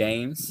of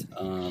games,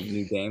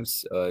 new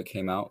games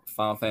came out.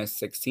 Final Fantasy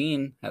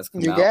 16 has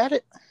come You out. got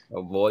it?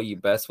 Oh boy, you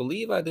best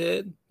believe I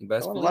did. You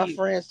best One of my believe.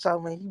 friends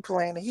told me he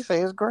playing it. He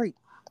said it's great.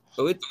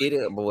 Oh,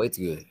 boy, it's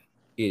good.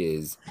 It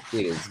is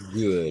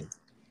good.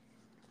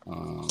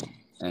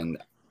 And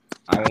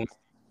I won't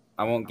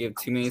I won't give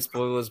too many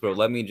spoilers, but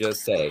let me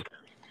just say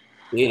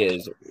it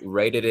is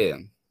rated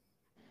in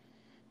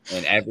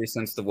every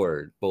sense of the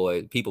word.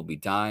 Boy, people be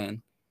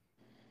dying,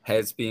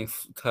 heads being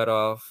cut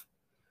off.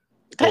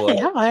 Dang, Boy,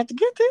 I might have to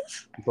get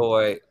this.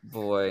 boy.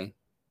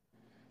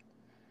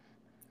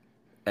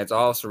 It's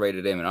also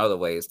rated M in other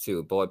ways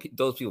too. Boy,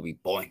 those people be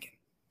boinking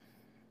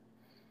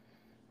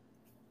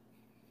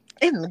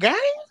In the game?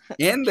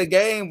 in the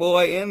game,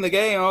 boy. In the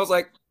game, I was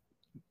like,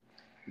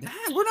 "Dad,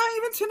 we're not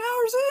even 10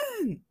 hours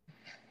in."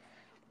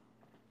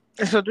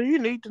 So do you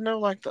need to know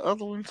like the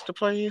other ones to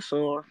play this, No,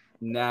 or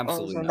is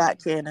absolutely it not.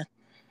 not canon?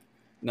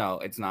 No,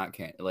 it's not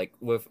like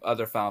with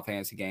other Final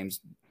Fantasy games.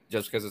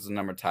 Just because it's a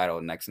numbered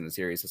title next in the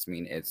series doesn't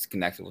mean it's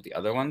connected with the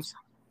other ones.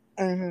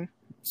 Mm-hmm.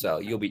 So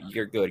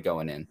you're good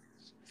going in.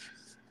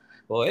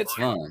 Well, it's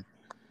fun.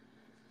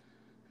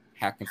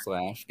 Hack and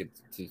slash, get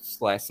to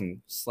slice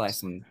and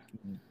dice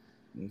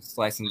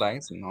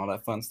and all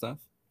that fun stuff.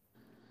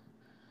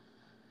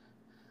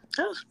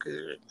 That's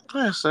good.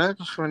 Like I said, I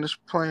just finished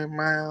playing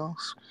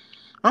Miles.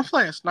 I'm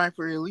playing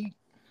Sniper Elite.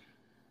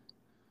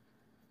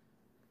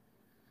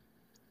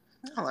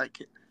 I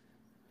like it.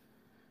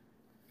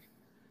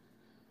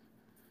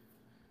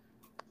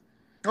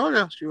 What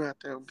else you out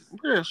there?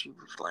 What else you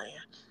playing?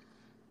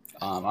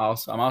 I'm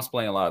also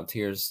playing a lot of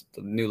Tears,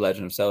 the new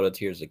Legend of Zelda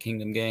Tears of the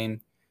Kingdom game.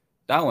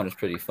 That one is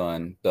pretty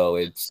fun, though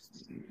it's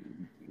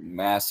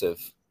massive.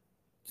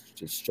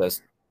 It's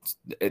just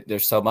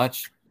there's so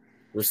much.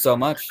 There's so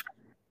much.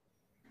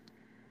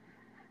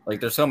 Like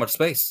there's so much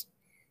space.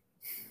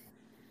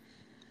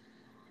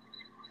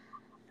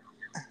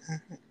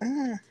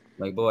 Mm-hmm.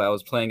 Like boy, I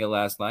was playing it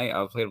last night.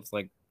 I played it for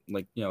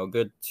a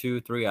good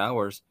 2-3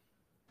 hours,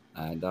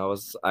 and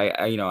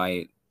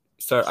I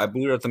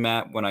booted up the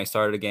map when I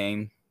started a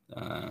game,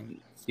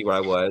 see where I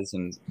was,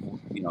 and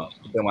then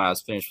when I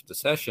was finished with the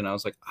session, I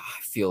was like, I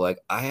feel like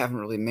I haven't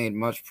really made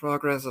much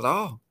progress at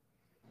all.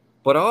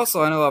 But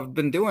also, I know I've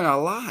been doing a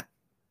lot.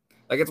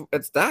 Like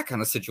it's that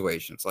kind of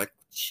situation. It's like,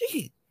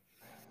 gee.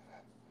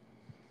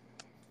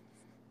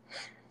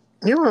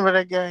 You remember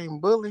that game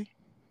Bully?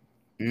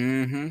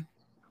 Mm-hmm.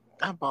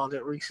 I bought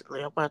it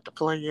recently. I'm about to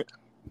play it.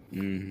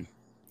 Mm-hmm.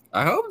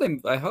 I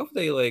hope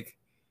they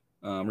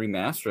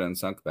remaster it in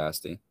some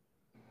capacity.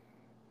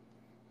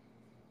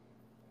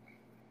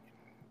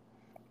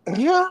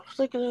 Yeah, I was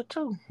thinking that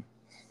too.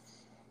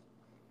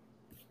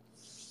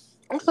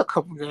 There's a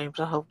couple games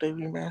I hope they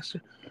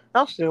remaster.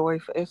 I'm still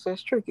waiting for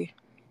SS Tricky.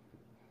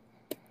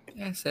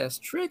 Yes, that's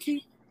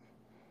tricky.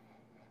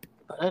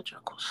 But that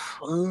joke was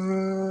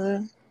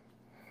fun.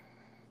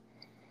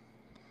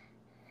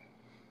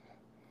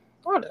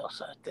 What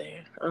else out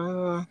there?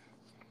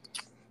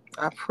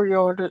 I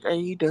pre-ordered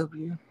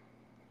AEW.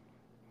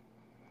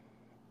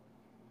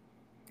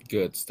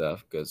 Good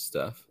stuff. Good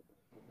stuff.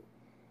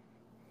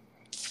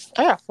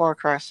 I got Far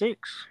Cry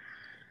 6.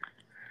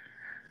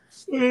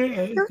 Yeah,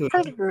 It's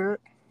pretty good.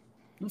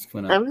 that's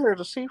coming out. Have you heard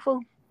of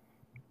Sifu?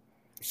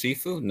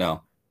 Seafood?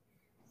 No.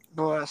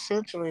 Well,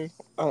 essentially,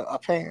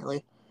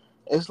 apparently,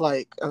 it's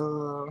like,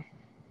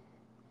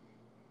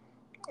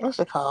 what's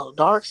it called?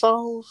 Dark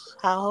Souls?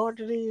 How hard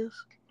it is?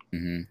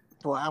 Mm-hmm.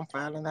 Boy, I'm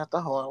finding out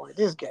the hard way.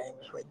 This game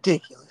is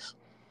ridiculous.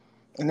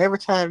 And every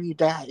time you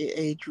die, it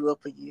aged you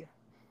up a year.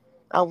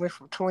 I went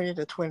from 20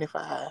 to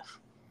 25.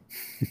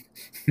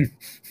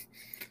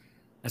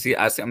 I see.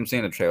 I'm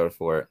seeing a trailer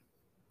for it,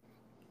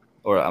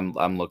 or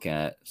I'm looking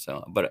at it.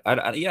 So, but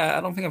yeah,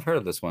 I don't think I've heard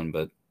of this one.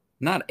 But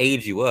not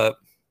age you up.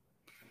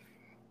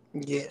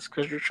 Yes,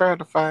 because you're trying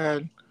to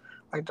find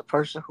like the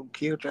person who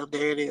killed your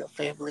daddy or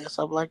family or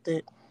something like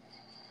that.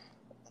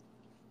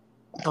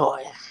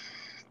 Boy,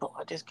 boy,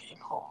 this game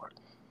hard.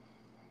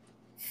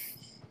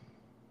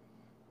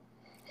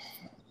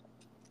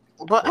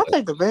 But I What?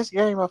 think the best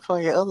game I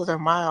played other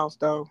than Miles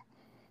though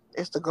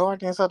is the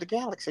Guardians of the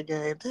Galaxy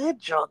game. That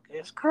junk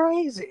is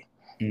crazy.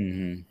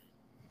 Mm-hmm.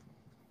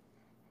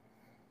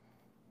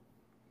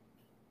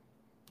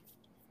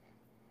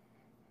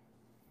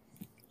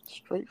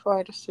 Street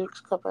Fighter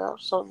 6 come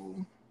out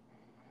soon.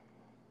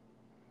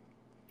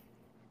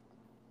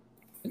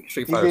 I think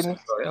Street You Fighter Six getting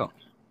is already out.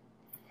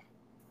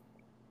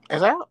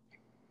 it's out?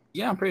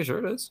 Yeah, I'm pretty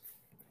sure it is.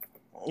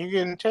 You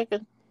getting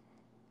Tekken?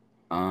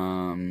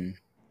 Um.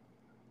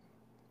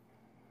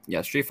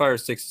 Yeah, Street Fighter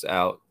 6 is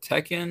out.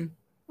 Tekken.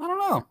 I don't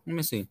know. Let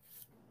me see.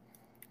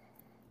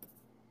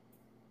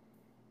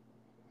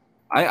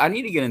 I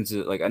need to get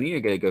into I need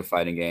to get a good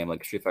fighting game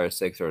like Street Fighter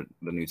 6 or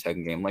the new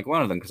Tekken game, like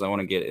one of them, because I want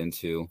to get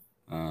into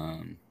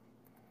um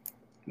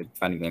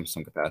fighting games in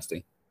some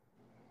capacity.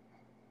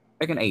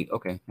 Tekken 8,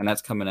 okay, and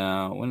that's coming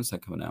out. When is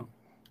that coming out?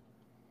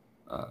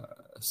 Uh,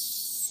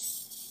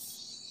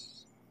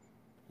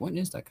 when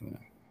is that coming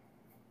out?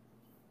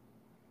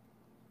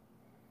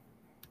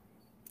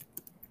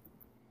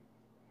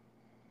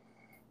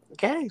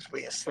 Games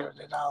being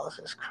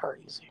 $70 is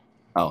crazy.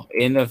 Oh,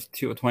 end of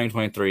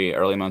 2023,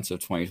 early months of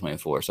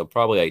 2024. So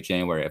probably like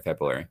January or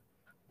February.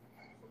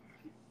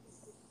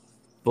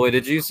 Boy,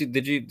 did you see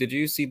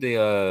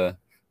the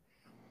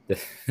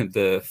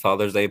the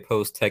Father's Day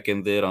post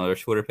Tekken did on their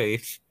Twitter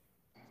page?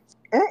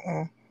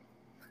 Mm-mm.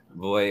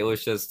 Boy, it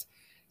was just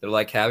they're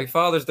like Happy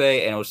Father's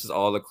Day, and it was just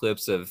all the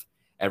clips of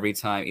every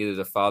time either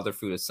the father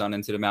threw the son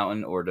into the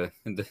mountain or the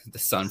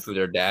son threw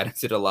their dad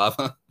into the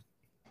lava.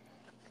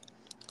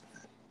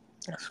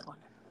 That's funny.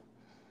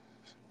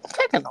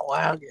 Taking a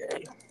wild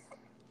game.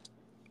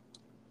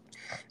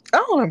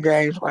 All them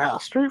games, wow.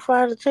 Street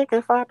Fighter,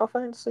 Tekken, Final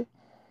Fantasy.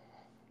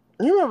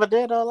 You remember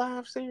Dead or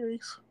Alive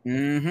series?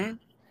 Mm-hmm.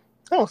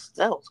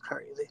 That was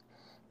crazy.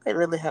 They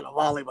really had a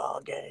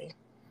volleyball game.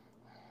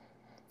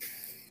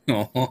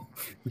 Oh,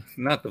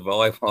 not the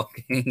volleyball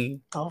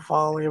game. A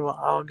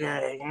volleyball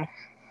game.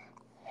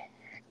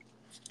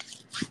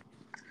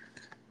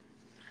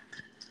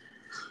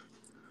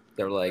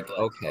 They're like,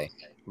 okay,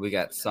 we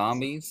got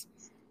zombies,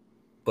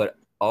 but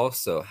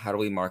also how do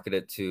we market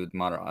it to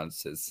modern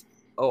audiences?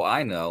 Oh,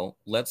 I know.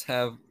 Let's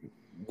have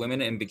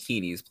women in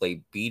bikinis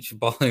play beach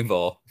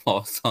volleyball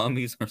while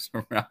zombies are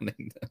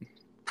surrounding them.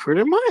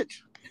 Pretty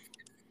much.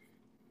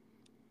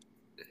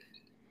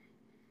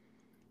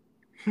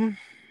 Hmm.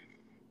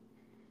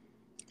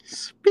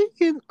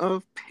 Speaking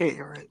of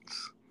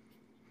parents,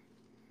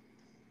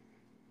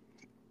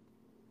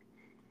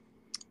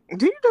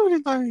 do you know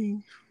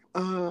anything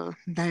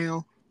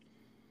now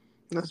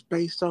that's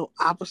based on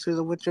opposite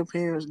of what your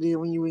parents did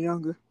when you were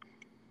younger?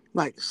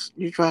 Like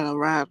you try to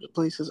arrive to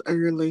places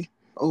early,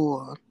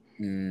 or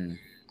Mm.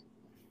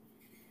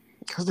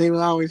 because they would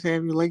always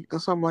have you late or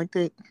something like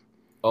that.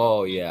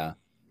 Oh yeah,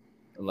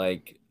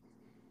 like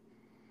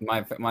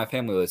my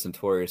family was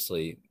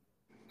notoriously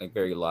like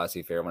very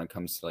laissez-faire when it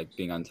comes to like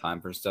being on time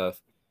for stuff.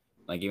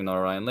 Like even though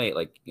we're running late,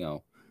 like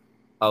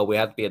oh, we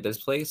have to be at this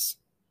place.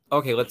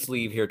 Okay, let's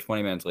leave here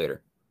 20 minutes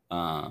later.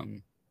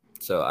 Um,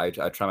 so I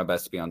try my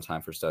best to be on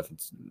time for stuff.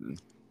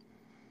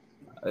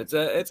 It's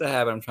a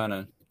habit I'm trying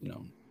to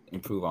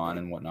improve on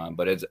and whatnot.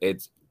 But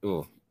it's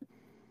ooh.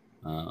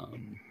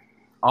 Um,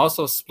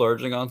 Also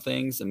splurging on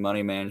things and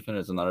money management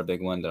is another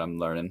big one that I'm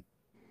learning.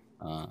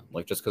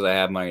 Like just because I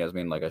have money doesn't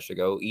mean like I should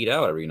go eat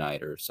out every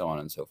night or so on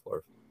and so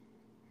forth.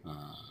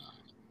 Uh,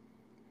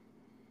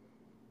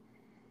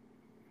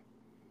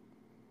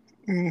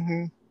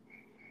 Mm-hmm.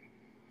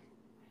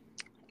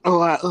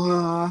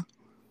 Oh,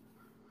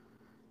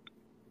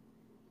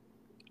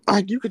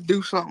 like you could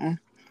do something,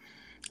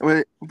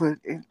 but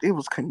it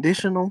was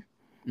conditional.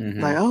 Like,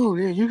 mm-hmm. oh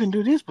yeah, you can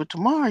do this, but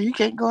tomorrow you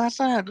can't go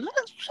outside.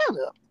 Shut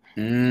up.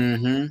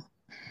 Mm-hmm.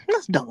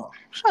 That's dumb.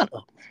 Shut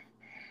up,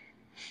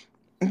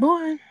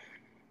 boy.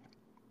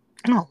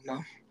 No,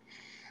 no.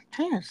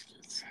 Parents.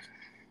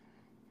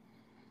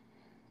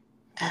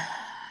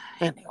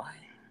 Anyway,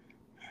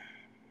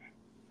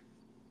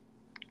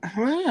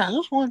 well, yeah,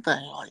 that's one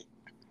thing. Like,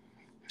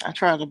 I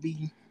try to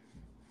be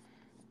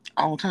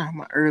on time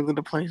or early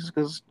to places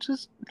because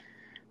just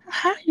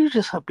how you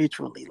just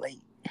habitually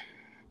late.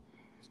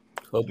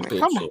 Man, come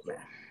on, Habitual.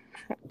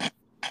 man.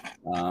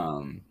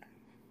 Um,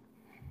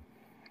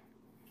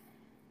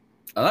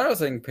 Another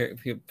thing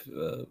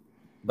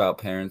about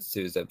parents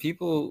too is that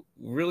people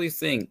really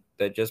think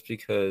that just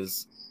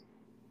because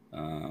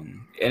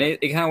and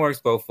it kind of works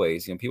both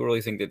ways. People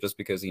really think that just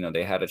because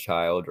they had a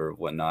child or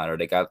whatnot, or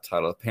they got the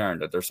title of parent,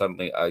 that they're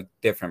suddenly a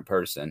different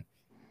person.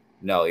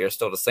 No, you're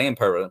still the same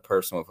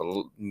person with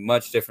a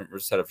much different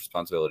set of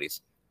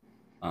responsibilities.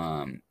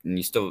 And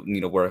you still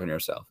need to work on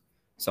yourself,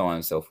 so on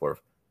and so forth.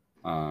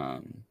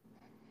 Um,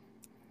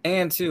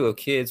 and too,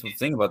 kids will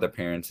think about their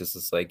parents. It's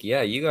just like,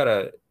 yeah, you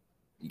gotta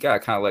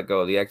kind of let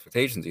go of the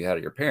expectations you had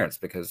of your parents,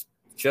 because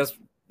just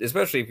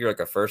especially if you're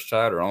like a first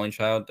child or only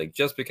child, like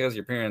just because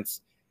your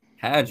parents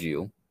had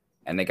you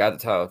and they got the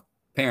title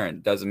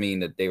parent doesn't mean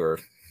that they were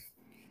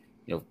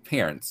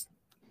parents.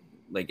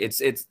 Like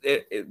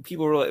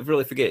people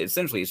really forget.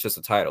 Essentially, it's just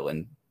a title,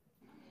 and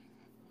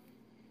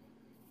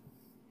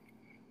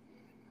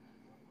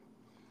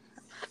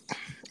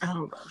I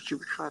don't know what you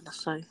were trying to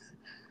say.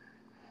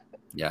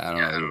 yeah, I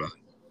don't know either.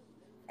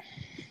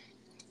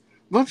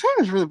 But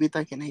parents really be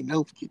thinking they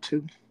know you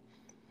too.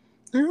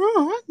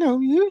 Oh, I know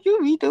you. You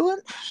be doing.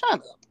 Shut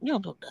up. You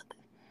don't know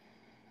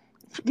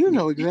nothing. You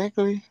know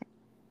exactly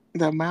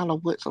the amount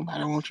of what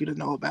somebody wants you to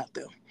know about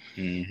them,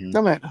 Mm-hmm.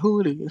 no matter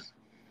who it is.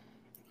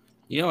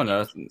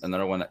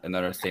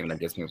 Another statement that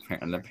gets me,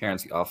 and the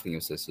parents often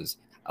use this is,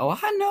 "Oh,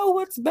 I know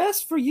what's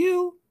best for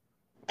you."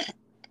 That's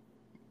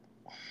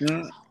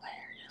Mm,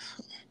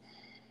 hilarious.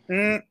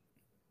 mm,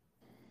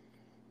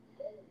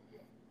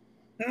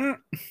 mm.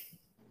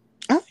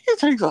 I think it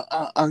takes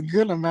a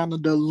good amount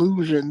of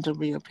delusion to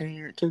be a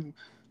parent too.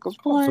 Cause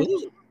boy,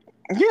 Absolutely.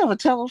 you ever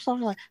tell them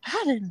something like,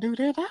 "I didn't do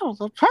that. That was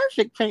a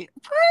perfect parent.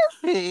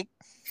 Perfect."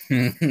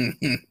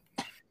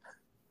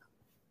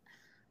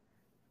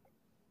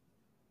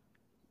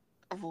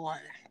 Boy,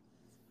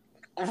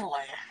 boy,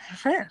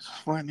 parents is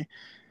funny.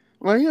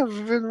 Well, you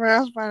ever been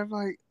around somebody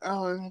like,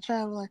 oh, and the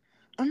child like,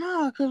 oh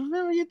no, cause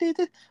remember you did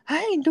this. I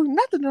ain't do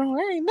nothing wrong.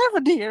 I ain't never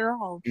did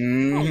wrong.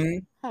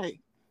 Hey, Hmm. hey,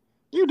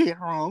 you did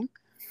wrong.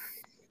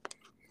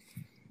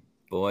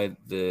 Boy,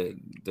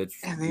 And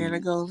then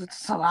it goes,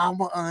 so I'm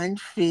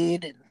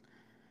unfit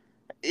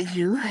and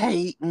you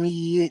hate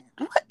me.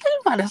 What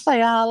anybody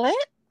say all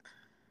that?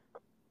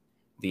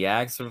 The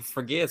axe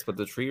forgets, but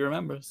the tree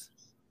remembers.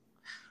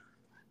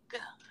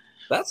 God.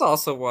 That's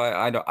also why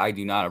I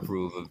do not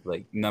approve of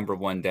like number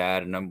one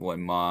dad or number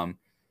one mom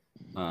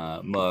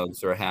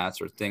mugs or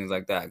hats or things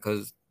like that.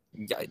 Because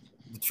yeah,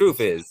 the truth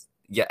is,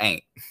 you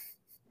ain't.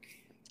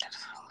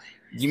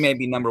 You may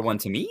be number one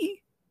to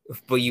me,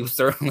 but you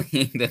certainly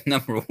ain't the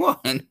number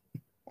one.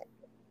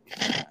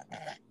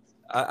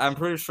 I'm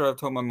pretty sure I've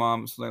told my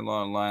mom something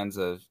along the lines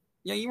of,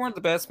 "Yeah, you weren't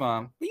the best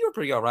mom, but you were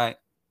pretty all right."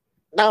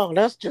 No,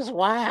 that's just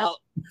wild.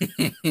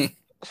 No,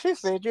 She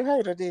said you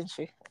hate her, didn't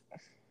she?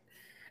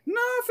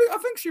 I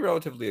think she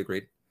relatively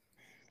agreed.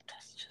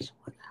 That's just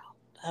wild.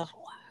 That's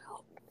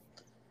wild.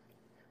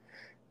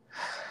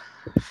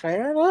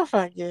 Fair enough,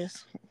 I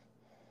guess.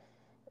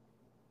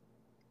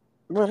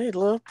 But they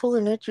love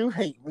pulling that you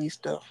hate me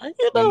stuff.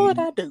 You know what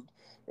And I do?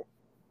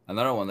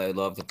 another one that I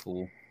love to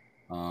pull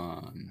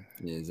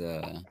is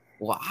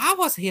well, I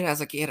was here as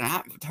a kid and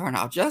I turned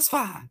out just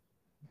fine.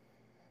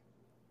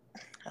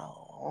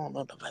 Oh, I don't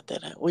know about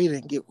that. We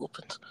didn't get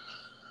whoopings.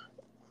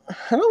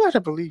 Nobody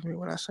believe me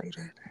when I say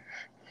that.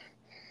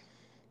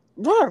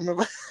 But I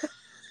remember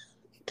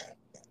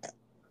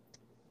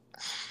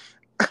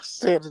I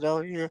said it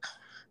on here.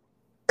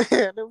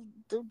 Yeah, them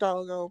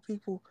doggone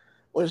people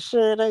was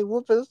sharing their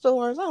whooping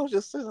stories. I was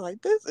just sitting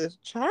like, this is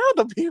child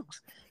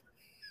abuse.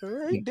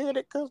 They did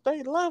it because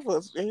they love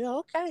us. Yeah,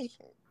 okay.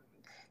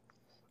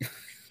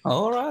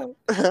 All right.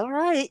 All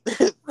right.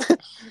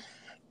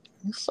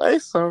 You say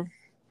so.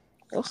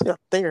 Go see a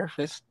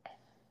therapist.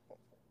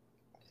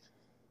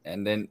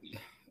 And then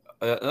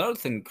another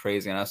thing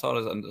crazy, and I saw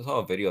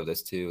a video of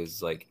this too,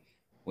 is like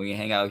when you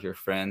hang out with your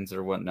friends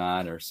or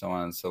whatnot, or so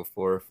on and so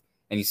forth,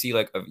 and you see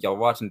like y'all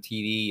watching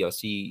TV, you'll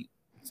see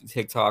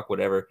TikTok,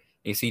 whatever,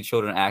 and you see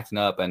children acting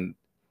up, and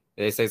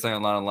they say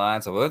something along the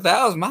lines of, "Well, if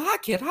that was my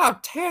kid, I'll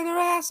tear their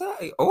ass up."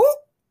 Oh,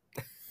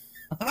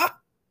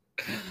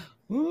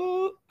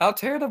 ooh, I'll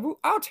tear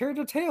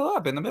the tail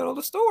up in the middle of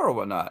the store or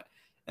whatnot.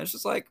 And it's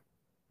just like,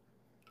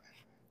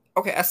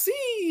 okay, I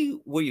see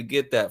where you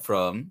get that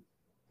from,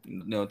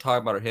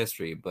 talk about our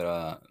history,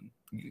 but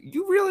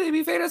you really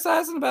be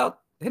fantasizing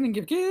about hitting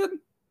your kid?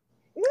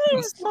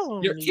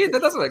 Your kid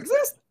that doesn't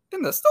exist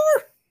in the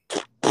store?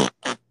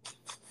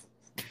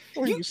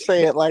 When You, you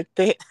say it like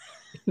that.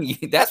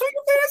 that's what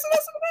you're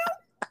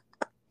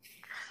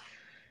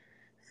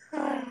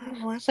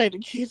fantasizing When I say the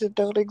kids that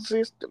don't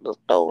exist in the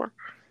store.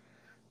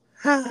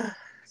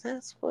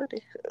 That's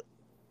funny.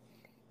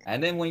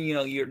 And then when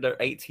they're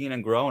 18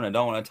 and grown and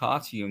don't want to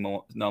talk to you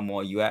no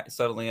more,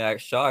 suddenly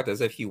act shocked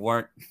as if you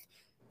weren't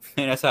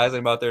fantasizing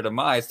about their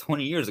demise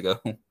 20 years ago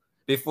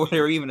before they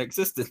were even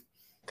existed.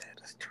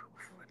 That is too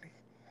funny.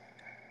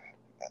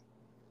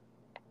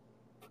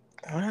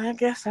 Well, I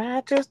guess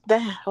I just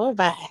die. Oh,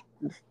 bye.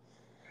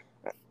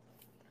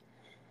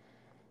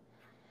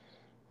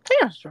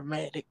 That's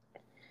dramatic.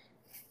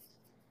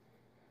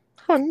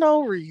 For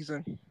no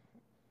reason.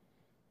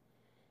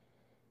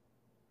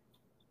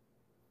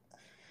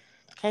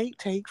 Can't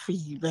take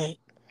feedback.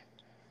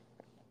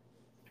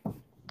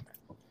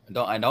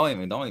 Don't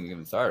even get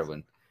me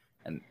started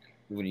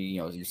when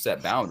you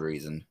set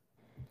boundaries and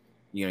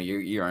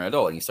you're an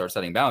adult and you start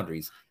setting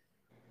boundaries.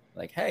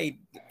 Like, hey,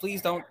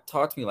 please don't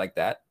talk to me like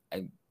that.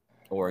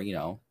 Or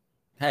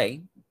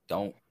hey,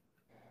 don't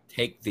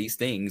take these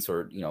things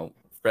or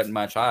threaten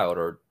my child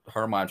or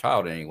harm my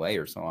child in any way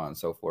or so on and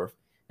so forth.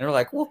 And they're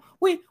like, well,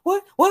 wait,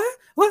 what?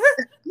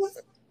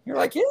 You're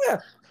like, yeah.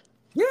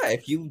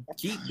 If you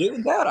keep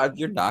doing that,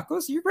 you're not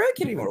going to see your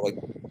grandkid anymore. Like,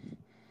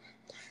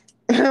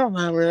 I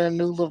remember that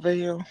new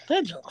Lavelle.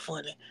 That joke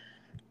funny.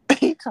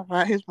 He talking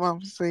about his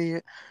mom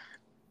said,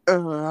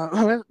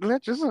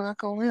 let your son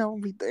come here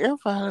and beat the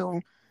F out of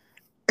him.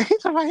 He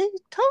talking about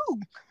he's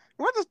two.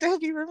 What does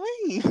that even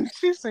mean?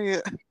 She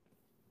said,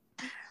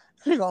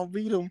 she gonna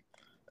beat him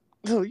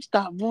till he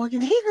stop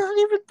boinking. He not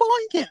even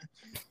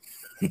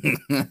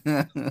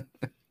boinking.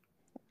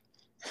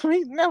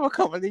 He's never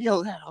coming to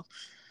your house.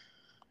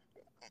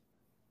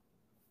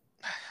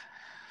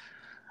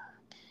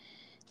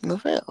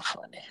 Lavelle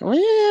funny. Well,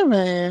 yeah,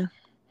 man.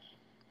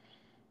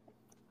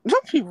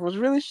 Some people was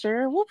really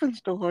sharing whooping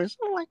stories.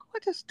 I'm like,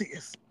 what is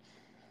this?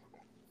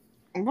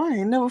 Boy, I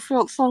ain't never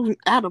felt so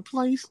out of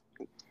place.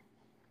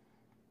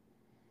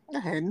 I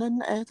had nothing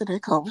to add to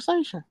that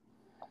conversation.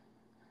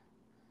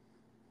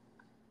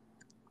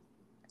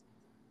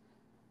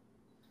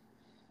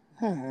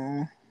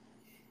 Hmm.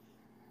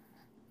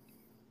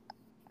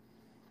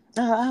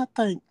 I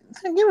think,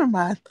 give me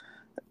my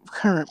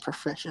current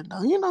profession,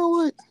 though. You know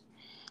what?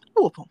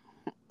 Whoop 'em.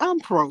 I'm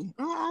pro.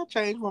 I'll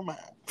change my mind.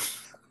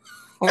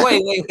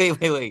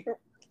 wait.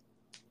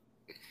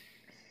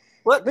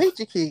 What? Beat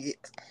your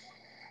kids.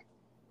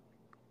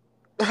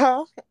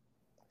 Huh?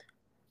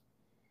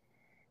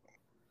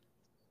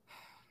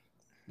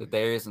 The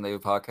Darius and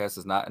David podcast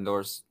does not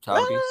endorse No,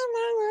 child abuse?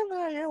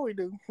 no. Yeah, we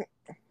do.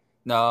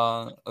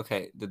 No.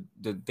 Okay.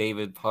 The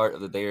David part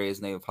of the Darius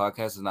and David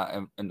podcast does not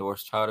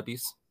endorse child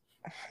abuse?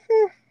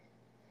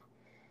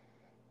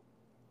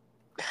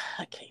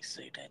 I can't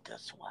say that.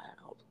 That's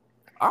wild.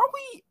 Are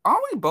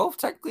we both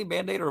technically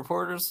Band-Aid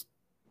reporters?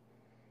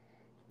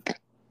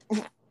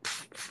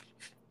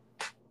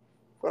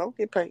 Well,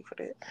 get paid for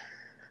that.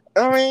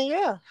 I mean,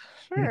 yeah,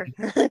 sure.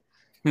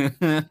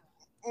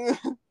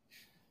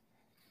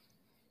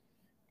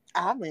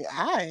 I mean,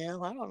 I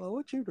am. I don't know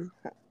what you do.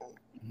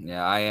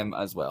 Yeah, I am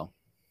as well.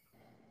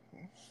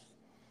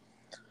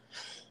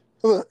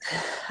 Look,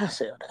 I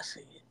said what I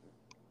said.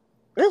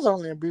 It's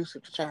only abuse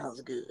if the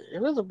child's good.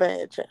 If it's a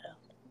bad child,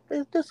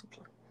 it's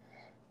discipline.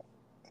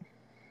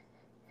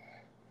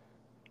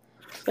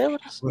 Say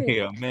what I said. Wait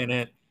a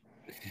minute.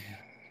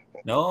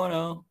 No,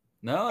 no,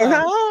 no, no,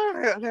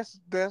 No,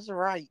 that's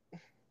right.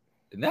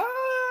 no.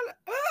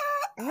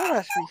 Nobody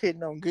should be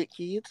hitting on good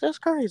kids. That's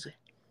crazy.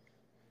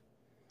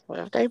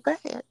 Well, if they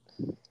bad,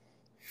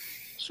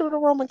 shoot a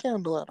Roman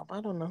candle at them. I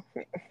don't know.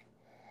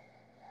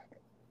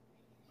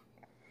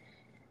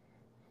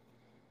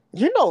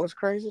 You know what's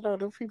crazy though?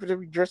 Them people that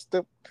be dressed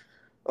up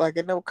like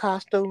in no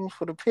costumes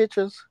for the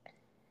pictures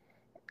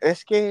and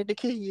scared the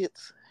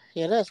kids.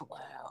 Yeah, that's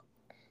wild.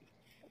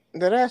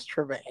 Now that's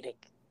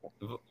traumatic.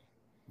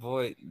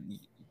 Boy,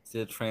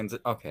 the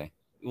transit. Okay.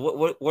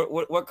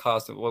 What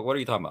costume? What are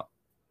you talking about?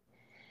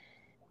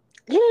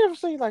 You ever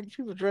see like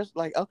people dressed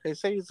like okay,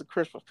 say it's a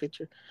Christmas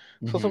picture,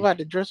 so Hmm.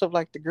 somebody dress up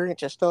like the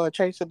Grinch and start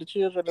chasing the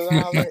children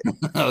and all that.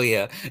 Oh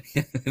yeah,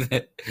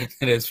 that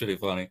is pretty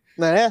funny.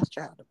 Now that's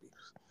child abuse.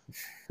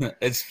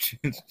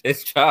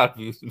 It's child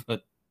abuse,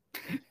 but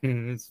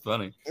it's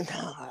funny.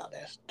 Nah,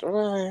 that's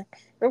right.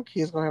 Them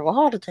kids gonna have a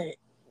heart attack.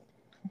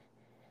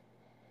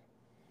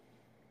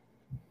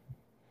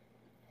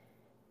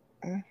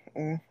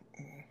 Mm-mm.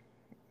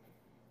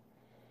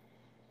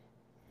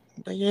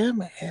 But yeah,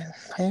 man,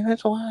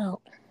 parents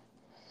wild.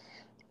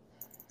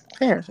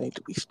 Parents need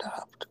to be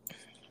stopped.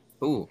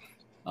 Ooh,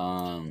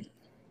 um,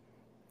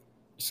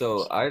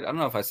 so I don't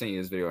know if I sent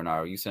you this video or not.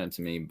 Or you sent it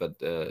to me, but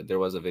there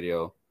was a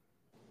video.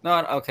 No,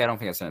 okay, I don't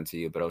think I sent it to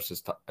you, but I was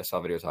just I saw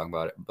a video talking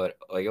about it. But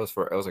like it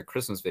was a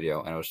Christmas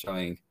video, and it was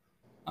showing,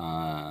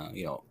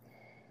 you know,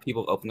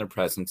 people open their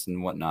presents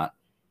and whatnot,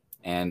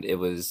 and it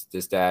was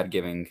this dad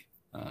giving,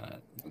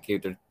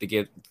 gave their they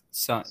give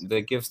son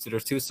the gifts to their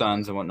two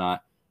sons and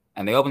whatnot,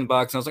 and they opened the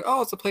box and I was like,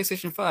 oh, it's a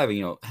PlayStation 5, and,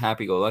 you know,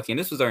 happy go lucky. And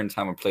this was during a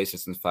time when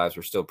PlayStation 5s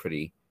were still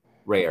pretty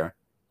rare.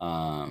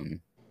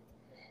 Um,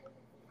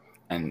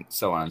 and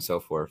so on and so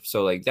forth.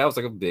 So like that was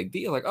like a big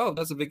deal. Like, oh,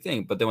 that's a big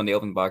thing. But then when they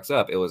opened the box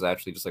up, it was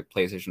actually just like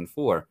PlayStation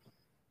 4.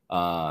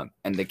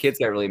 And the kids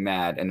got really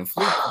mad and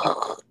flew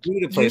to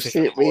You PlayStation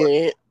shit 4.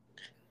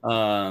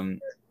 me.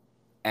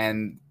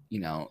 And you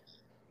know,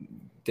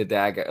 the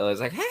dad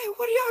was like, "Hey,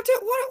 what do y'all do?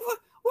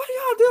 What do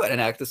y'all do?"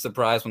 And acted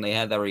surprised when they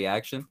had that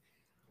reaction.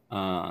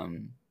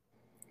 Um,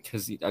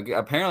 because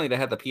apparently they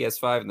had the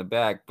PS5 in the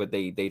back, but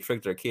they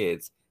tricked their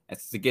kids and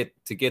to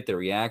get the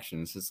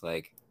reactions. It's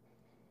like,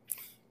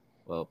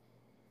 well,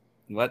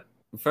 what?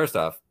 First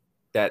off,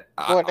 that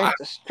Boy, they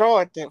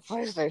destroyed that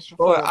PlayStation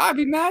boy, 4. I'd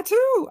be mad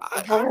too.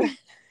 Boy,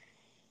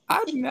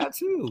 I'd be mad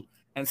too.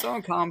 And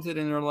someone commented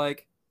and they're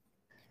like,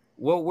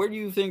 "Well, where do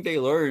you think they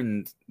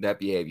learned that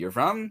behavior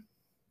from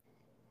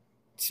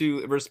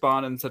to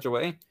respond in such a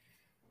way?"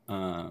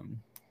 But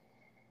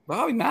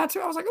I'd be mad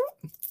too. I was like,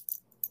 "Oh."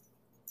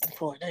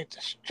 boy, they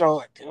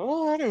destroyed it.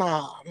 Oh,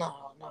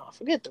 no.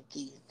 Forget the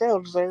kids. They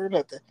don't deserve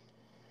nothing.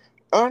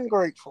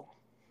 Ungrateful.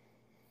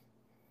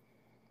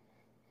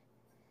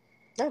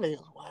 That is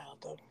wild,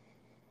 though.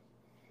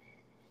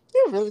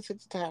 You really took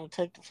the time to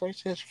take the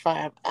PlayStation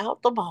 5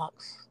 out the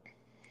box,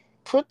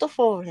 put the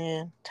 4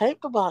 in,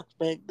 take the box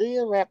back,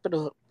 then wrap it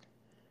up.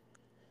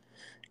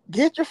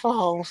 Get your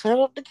phone, set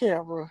up the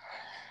camera,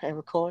 and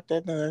record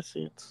that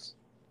nonsense.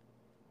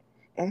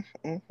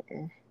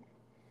 Mm-mm-mm.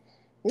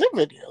 The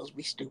videos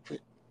be stupid.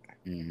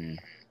 Mm-hmm.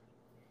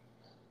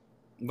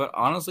 But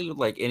honestly,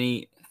 like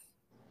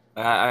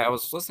I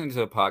was listening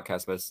to a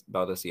podcast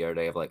about this the other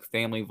day of like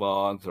family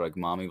vlogs or like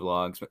mommy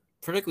vlogs, but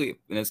particularly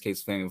in this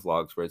case, family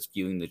vlogs where it's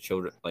viewing the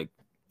children, like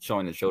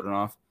showing the children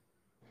off.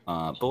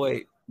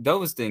 Boy,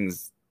 those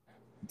things,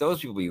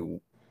 those people we've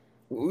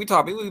been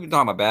talking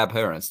about bad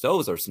parents.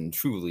 Those are some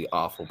truly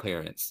awful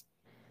parents.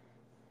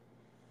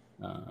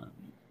 Um,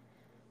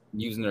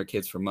 Using their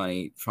kids for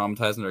money,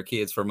 traumatizing their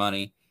kids for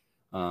money.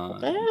 Um,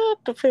 That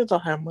depends on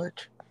how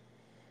much.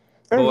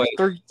 Boy,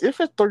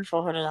 If it's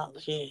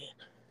 $300-$400, yeah.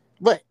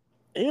 But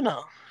you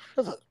know,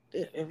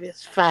 if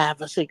it's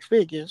 5 or 6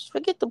 figures,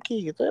 forget them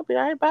kids. They'll be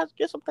all right about to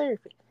get some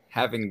therapy.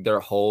 having their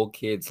whole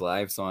kids'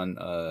 lives on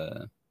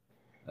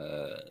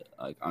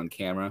like on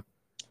camera,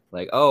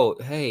 like, oh,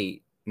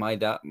 hey,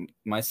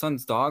 my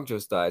son's dog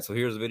just died, so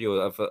here's a video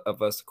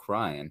of us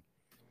crying.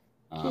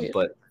 Yeah,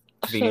 But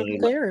some conveniently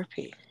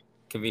therapy.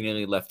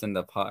 conveniently left in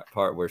the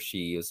part where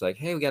she was like,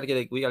 hey, we gotta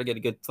get a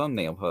good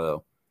thumbnail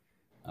photo.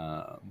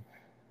 Um,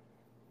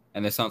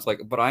 and it sounds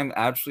like, but I'm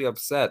actually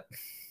upset.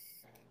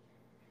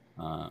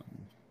 Um,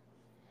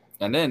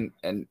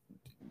 and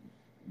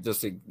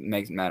just to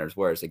make matters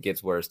worse, it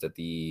gets worse that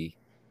I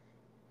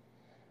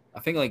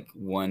think like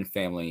one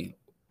family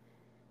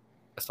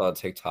I saw a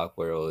TikTok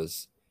where it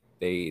was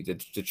the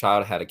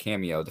child had a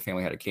cameo, the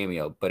family had a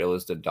cameo, but it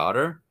was the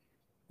daughter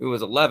who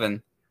was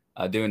 11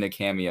 doing the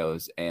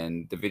cameos,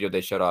 and the cameo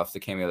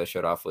they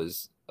showed off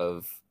was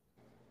of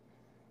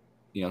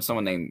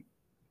someone named,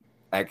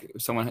 like,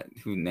 someone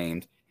who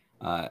named,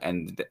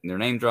 and their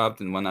name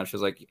dropped and whatnot. She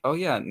was like, "Oh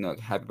yeah, no,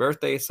 happy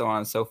birthday," so on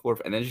and so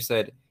forth. And then she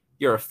said,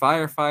 "You're a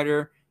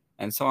firefighter,"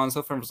 and so on and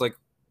so forth. I was like,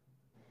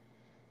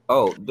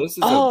 "Oh, this is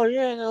a Oh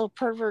yeah, that little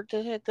pervert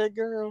that had that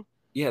girl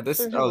yeah, this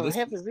send him oh a this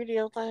happy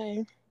video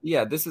thing.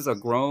 yeah, this is a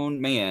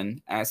grown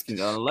man asking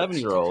an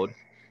 11-year-old,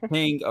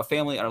 paying a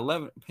family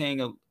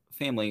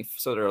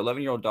so their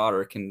 11-year-old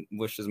daughter can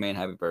wish this man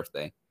happy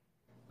birthday."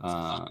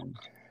 Um,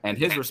 and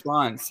his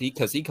response,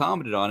 because he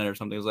commented on it or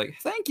something, was like,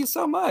 "Thank you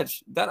so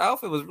much. That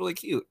outfit was really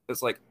cute."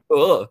 It's like,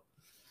 ugh.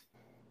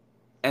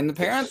 And the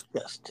parents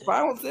Disgusting.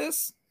 fine with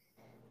this?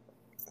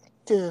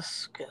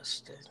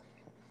 Disgusting.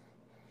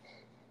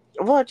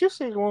 What, you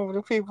see one of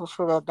the people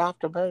should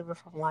adopt a baby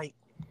from like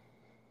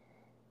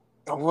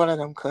one of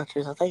them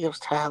countries. I think it was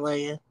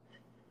Thailand.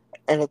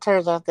 And it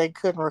turns out they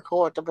couldn't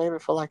record the baby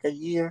for like a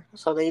year,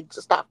 so they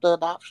just stopped the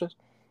adoption.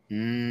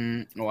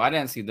 Well, I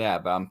didn't see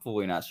that, but I'm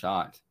fully not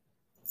shocked.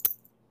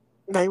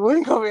 They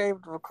wouldn't go be able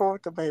to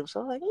record the baby.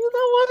 So I'm like, you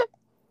know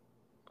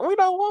what? We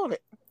don't want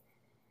it.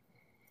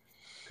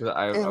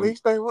 Because At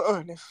least they were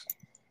honest.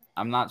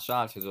 I'm not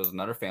shocked because there was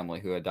another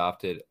family who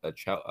adopted a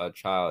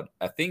child.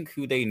 I think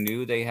who they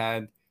knew they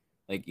had,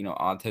 like,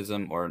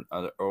 autism or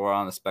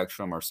on the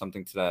spectrum or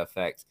something to that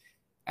effect,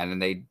 and then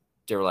they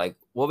were like,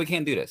 "Well, we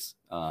can't do this,"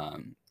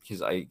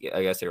 because I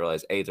guess they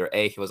realized either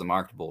A, he wasn't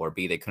marketable, or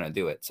B, they couldn't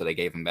do it, so they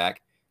gave him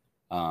back,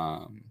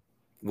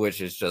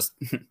 which is just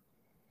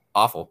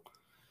awful.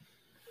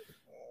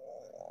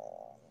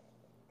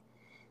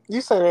 You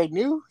say they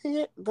knew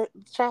the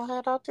child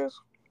had autism?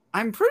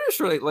 I'm pretty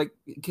sure, like,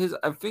 because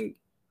I think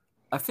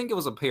it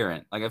was a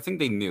parent. Like, I think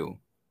they knew.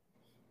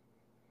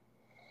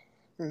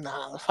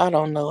 Nah, if I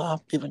don't know, I'm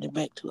giving it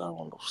back to I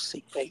don't know,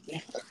 sick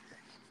baby.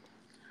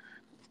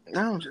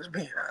 No, I'm just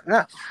being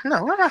no,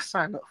 no. Why I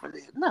sign up for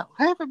this? No,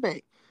 have it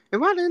back.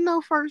 If I didn't know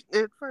at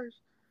first,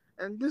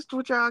 and this is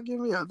what y'all give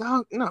me a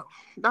dog, no,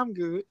 I'm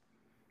good.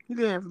 You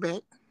can have it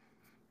back.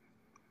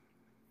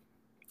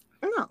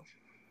 No,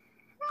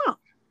 no,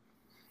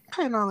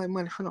 paying all that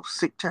money for no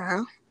sick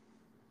child.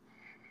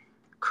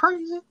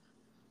 Crazy.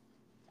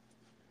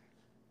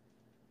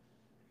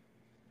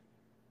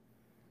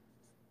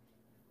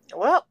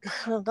 Well,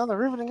 another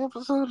riveting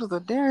episode of the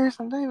Darius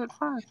and David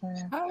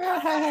podcast.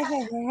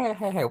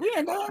 Hey, we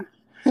ain't done.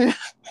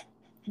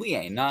 We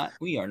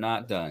are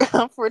not done.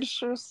 I'm pretty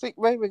sure sick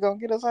baby gonna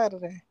get us out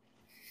of there.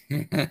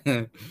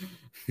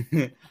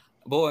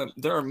 Boy,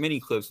 there are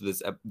many clips of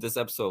this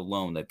episode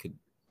alone that could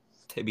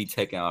be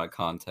taken out of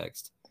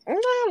context. No,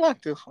 I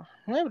like this one.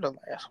 Maybe the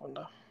last one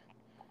though.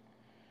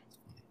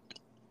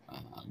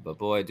 But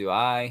boy, do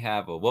I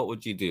have a what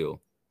would you do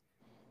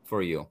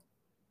for you?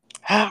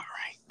 All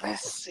right,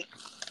 let's see.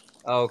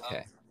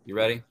 Okay, you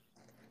ready?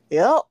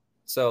 Yep.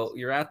 So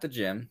you're at the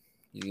gym.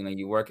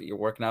 You're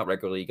working out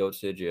regularly. You go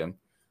to the gym,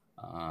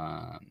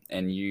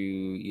 and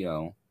you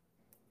know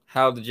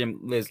how the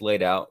gym is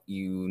laid out.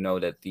 You know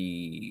that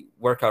the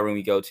workout room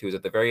you go to is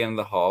at the very end of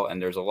the hall,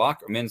 and there's a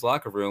men's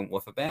locker room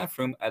with a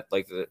bathroom at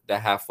like the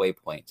halfway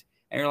point.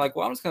 And you're like,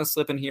 well, I'm just gonna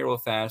slip in here real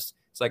fast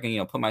so I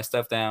can put my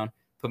stuff down,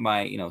 put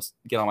my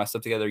get all my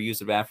stuff together, use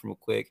the bathroom real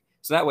quick.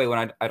 So that way,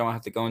 when I don't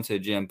have to go into the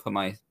gym, put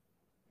my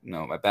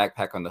my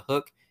backpack on the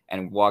hook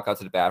and walk out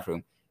to the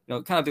bathroom.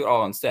 Kind of do it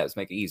all in steps,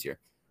 make it easier.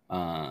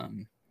 So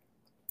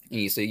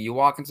you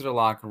walk into the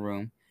locker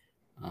room,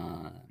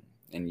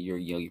 and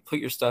you put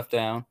your stuff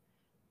down.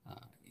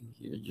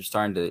 You're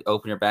starting to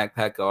open your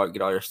backpack,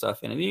 get all your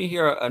stuff in, and then you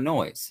hear a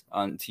noise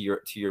to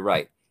your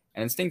right,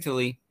 and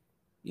instinctively,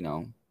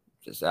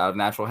 just out of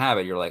natural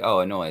habit, you're like, "Oh,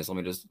 a noise. Let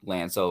me just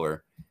glance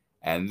over,"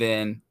 and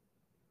then,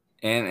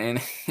 in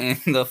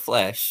the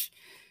flesh,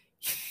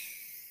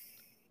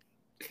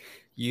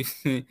 you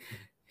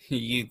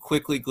you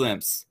quickly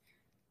glimpse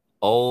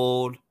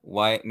old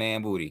white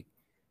man booty.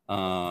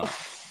 And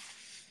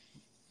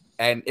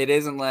it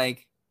isn't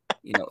like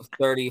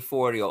 30,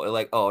 40 old,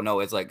 like, oh no,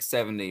 it's like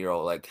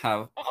 70-year-old, like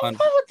kind of What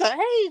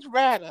the age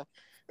matter?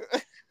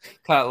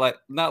 kind of like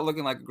not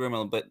looking like a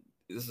gremlin, but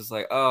this is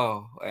like,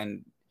 oh.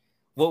 And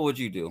what would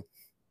you do?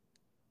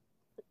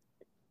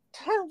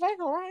 Turn back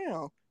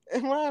around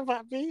and mind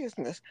my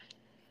business.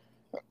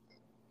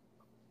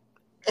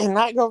 And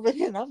not go back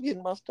in. I'm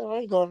getting my stuff. I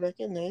ain't going back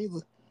in there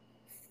either.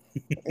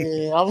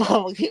 Yeah, I'm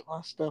gonna get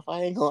my stuff.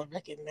 I ain't going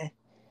back in there.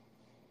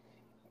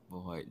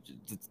 Boy,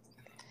 did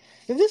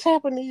this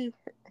happen to you?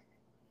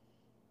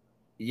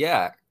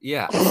 Yeah.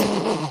 Yes,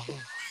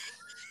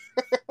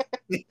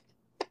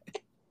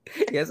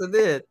 it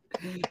did.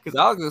 Because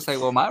I was gonna say,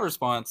 well, my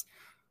response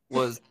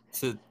was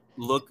to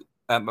look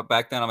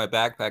back down on my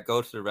backpack,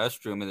 go to the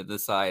restroom, and then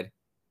decide,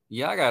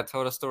 yeah, I gotta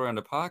tell the story on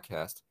the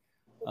podcast.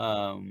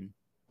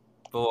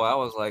 Boy, I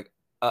was like,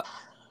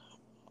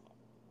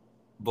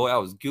 boy, I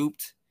was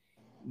gooped.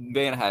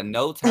 Man, I had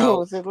no towel.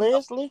 Was it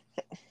Leslie?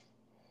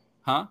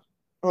 Huh?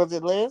 Was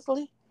it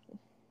Leslie?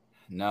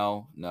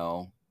 No.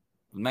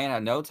 Man, I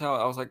had no towel.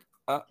 I was like,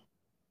 all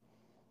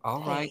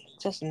right.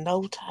 Just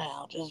no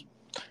towel, just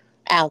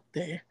out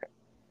there.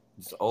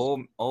 This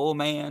old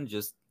man,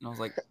 just, I was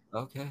like,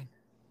 okay.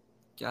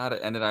 got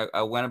it. And then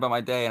I went about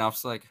my day, and I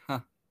was like,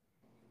 huh,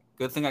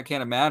 good thing I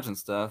can't imagine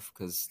stuff,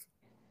 because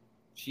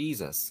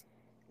Jesus.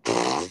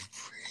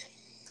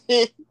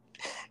 Yeah,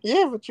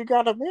 but you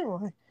got a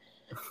memory.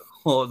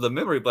 Well, the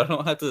memory, but I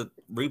don't have to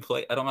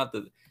replay. I don't have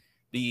to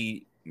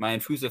be my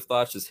intrusive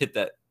thoughts just hit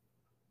that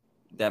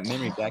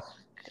memory back.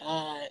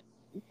 God,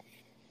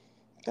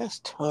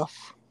 that's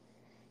tough.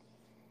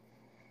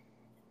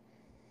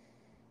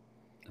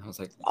 I was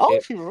like,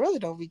 Old people really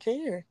don't be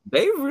caring.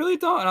 they really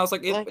don't. And I was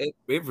like, Like,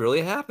 it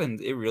really happened.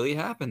 It really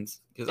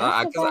happens. Because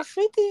after about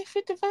 50,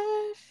 55.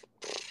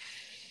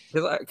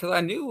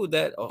 I knew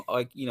that,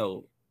 like,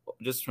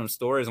 just from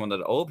stories when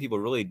the old people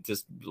really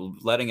just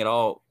letting it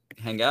all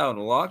hang out in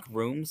the locker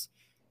rooms,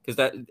 because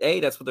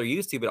that's what they're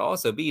used to, but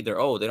also B, they're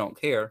old, they don't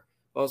care.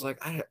 But I was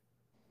like,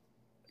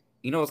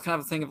 it's kind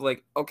of a thing of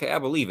like, okay, I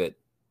believe it,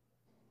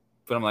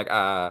 but I'm like,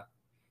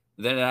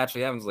 then it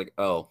actually happens, like,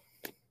 oh,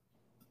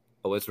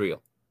 it's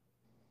real.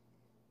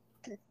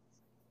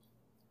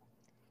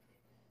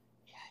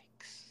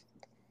 Yikes.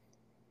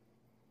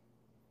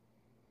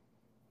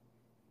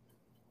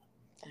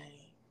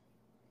 Dang.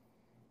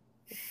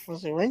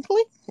 Was it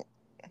wrinkly?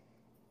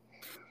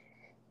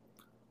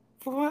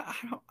 Boy,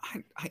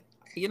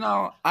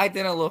 I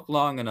didn't look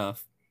long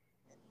enough.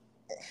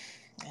 I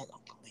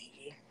don't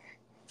believe you.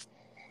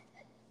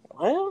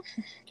 Well,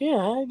 yeah,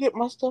 I get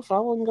my stuff. I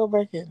wouldn't go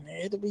back in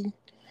there. It'll be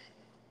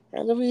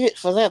it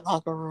for that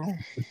locker room.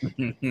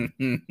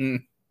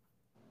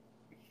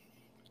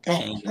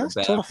 Man, that's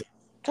tough.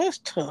 That's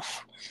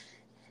tough.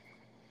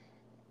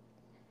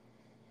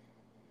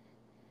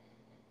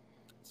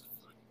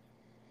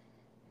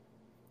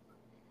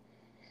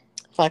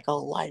 Like a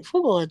life.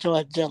 We're going to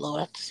enjoy Jello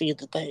after seeing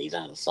the things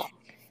out of something.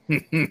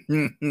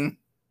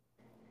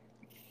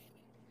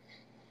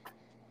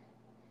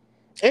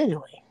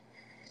 Anyway,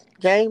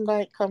 game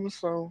night coming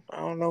soon. I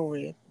don't know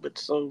when, but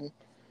soon.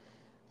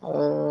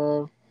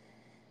 Them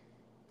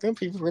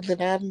people really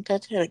died in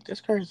Titanic. That's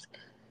crazy.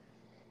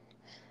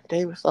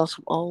 David saw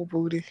some old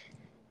booty.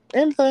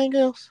 Anything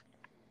else?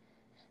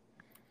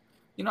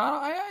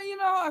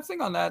 I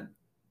think on that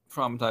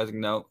traumatizing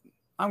note,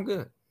 I'm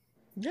good.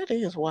 That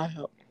is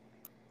wild.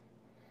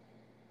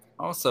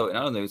 Also, in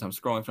other news, I'm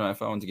scrolling through my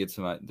phone to get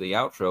to the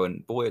outro,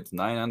 and boy, it's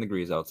 99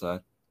 degrees outside.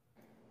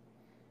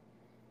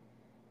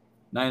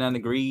 99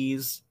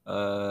 degrees.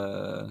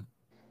 UV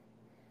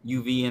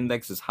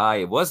index is high.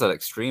 It was at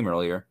extreme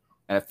earlier,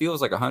 and it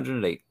feels like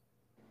 108.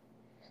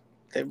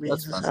 That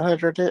means it's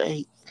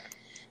 108.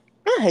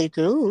 I hate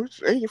to.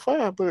 It's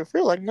 85, but it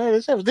feels like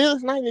 97. This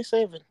is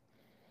 97.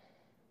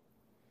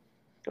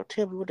 Don't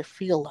tell me what it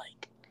feel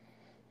like.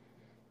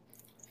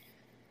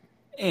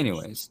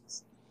 Anyways,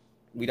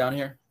 we down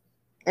here?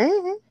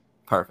 Mm-hmm.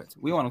 Perfect.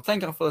 We want to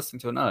thank y'all for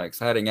listening to another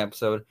exciting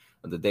episode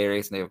of the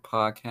Darius and David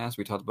podcast.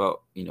 We talked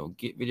about,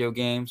 video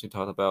games. We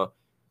talked about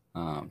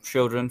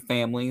children,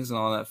 families, and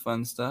all that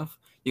fun stuff.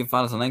 You can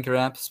find us on Anchor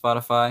app,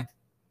 Spotify,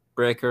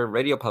 Breaker,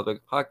 Radio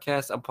Public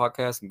Podcast, Apple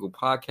Podcast, and Google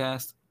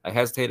Podcast. I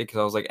hesitated because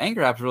I was like,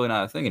 Anchor app's really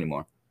not a thing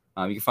anymore.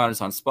 You can find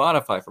us on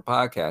Spotify for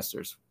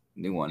podcasters,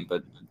 new one,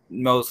 but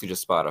mostly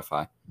just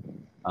Spotify.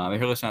 If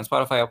you're listening on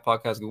Spotify, Apple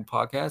Podcasts, Google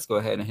Podcasts, go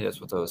ahead and hit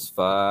us with those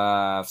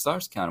 5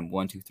 stars. Count them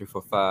 1, 2, 3,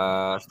 4,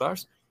 5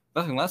 stars.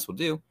 Nothing less will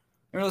do. If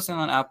you're listening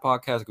on Apple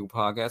Podcasts, Google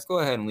Podcasts, go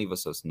ahead and leave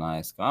us those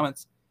nice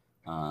comments.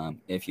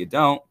 If you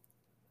don't,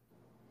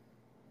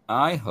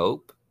 I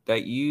hope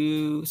that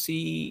you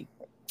see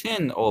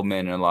 10 old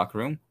men in a locker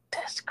room.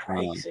 That's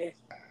crazy.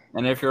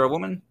 And if you're a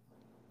woman,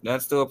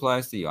 that still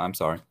applies to you. I'm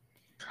sorry.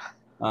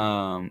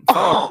 Follow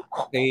our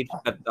page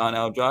at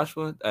Donnell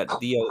Joshua at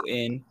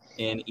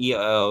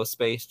DONNEL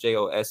space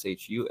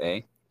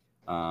JOSHUA.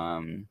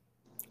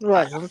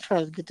 Right, I'm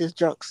trying to get this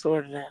junk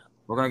sorted out.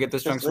 We're gonna get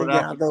this junk Just sorted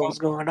let out. y'all know what's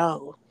going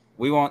on.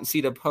 We won't see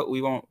the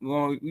we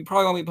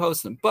probably won't be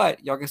posting,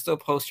 but y'all can still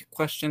post your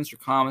questions, your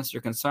comments,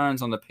 your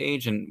concerns on the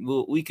page, and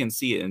we can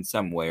see it in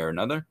some way or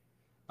another.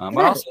 But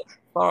also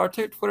follow our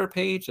Twitter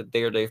page at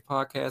Dare Dave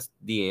Podcast,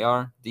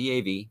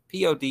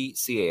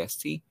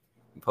 DARDAVPODCAST.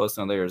 We post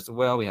on there as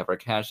well. We have our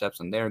cash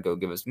apps on there. Go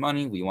give us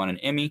money. We want an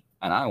Emmy,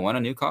 and I want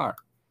a new car.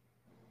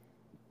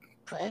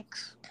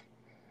 Thanks.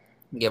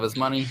 Give us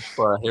money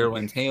for our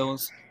heroin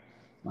tales,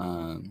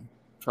 trials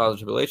and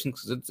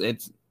tribulations, because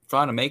it's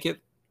trying to make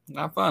it.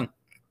 Not fun.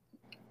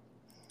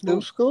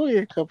 New school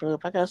year coming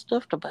up. I got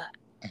stuff to buy.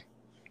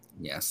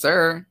 Yes,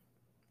 sir.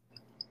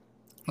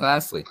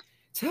 Lastly,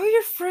 tell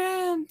your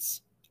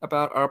friends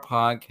about our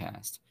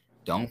podcast.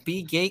 Don't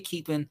be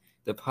gatekeeping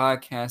the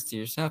podcast to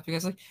yourself,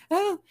 because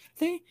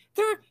they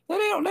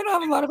don't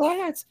have a lot of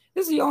ads.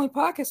 This is the only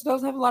podcast that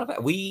doesn't have a lot of ads.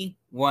 We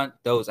want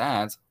those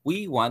ads.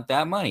 We want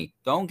that money.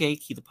 Don't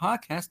gatekeep the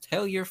podcast.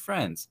 Tell your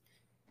friends.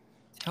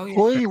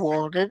 We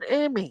want an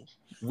Emmy.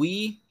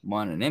 We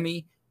want an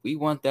Emmy. We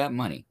want that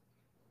money.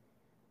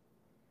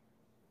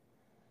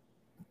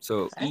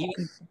 So even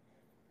if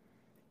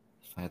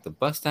I have to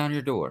bust down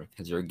your door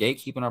because you're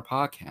gatekeeping our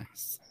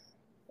podcast,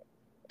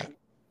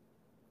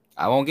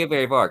 I won't get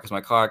very far because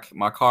my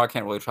car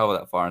can't really travel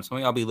that far, and some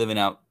of y'all be living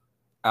out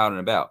and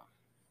about.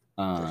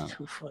 That's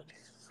too funny.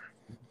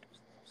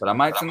 But I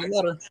might send a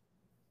letter.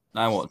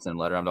 No, I won't send a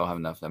letter. I don't have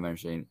enough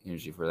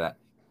energy for that.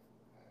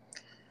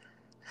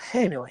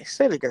 Anyway,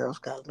 City Girls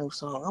got a new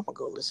song. I'm gonna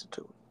go listen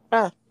to it.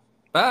 Bye.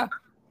 Bye.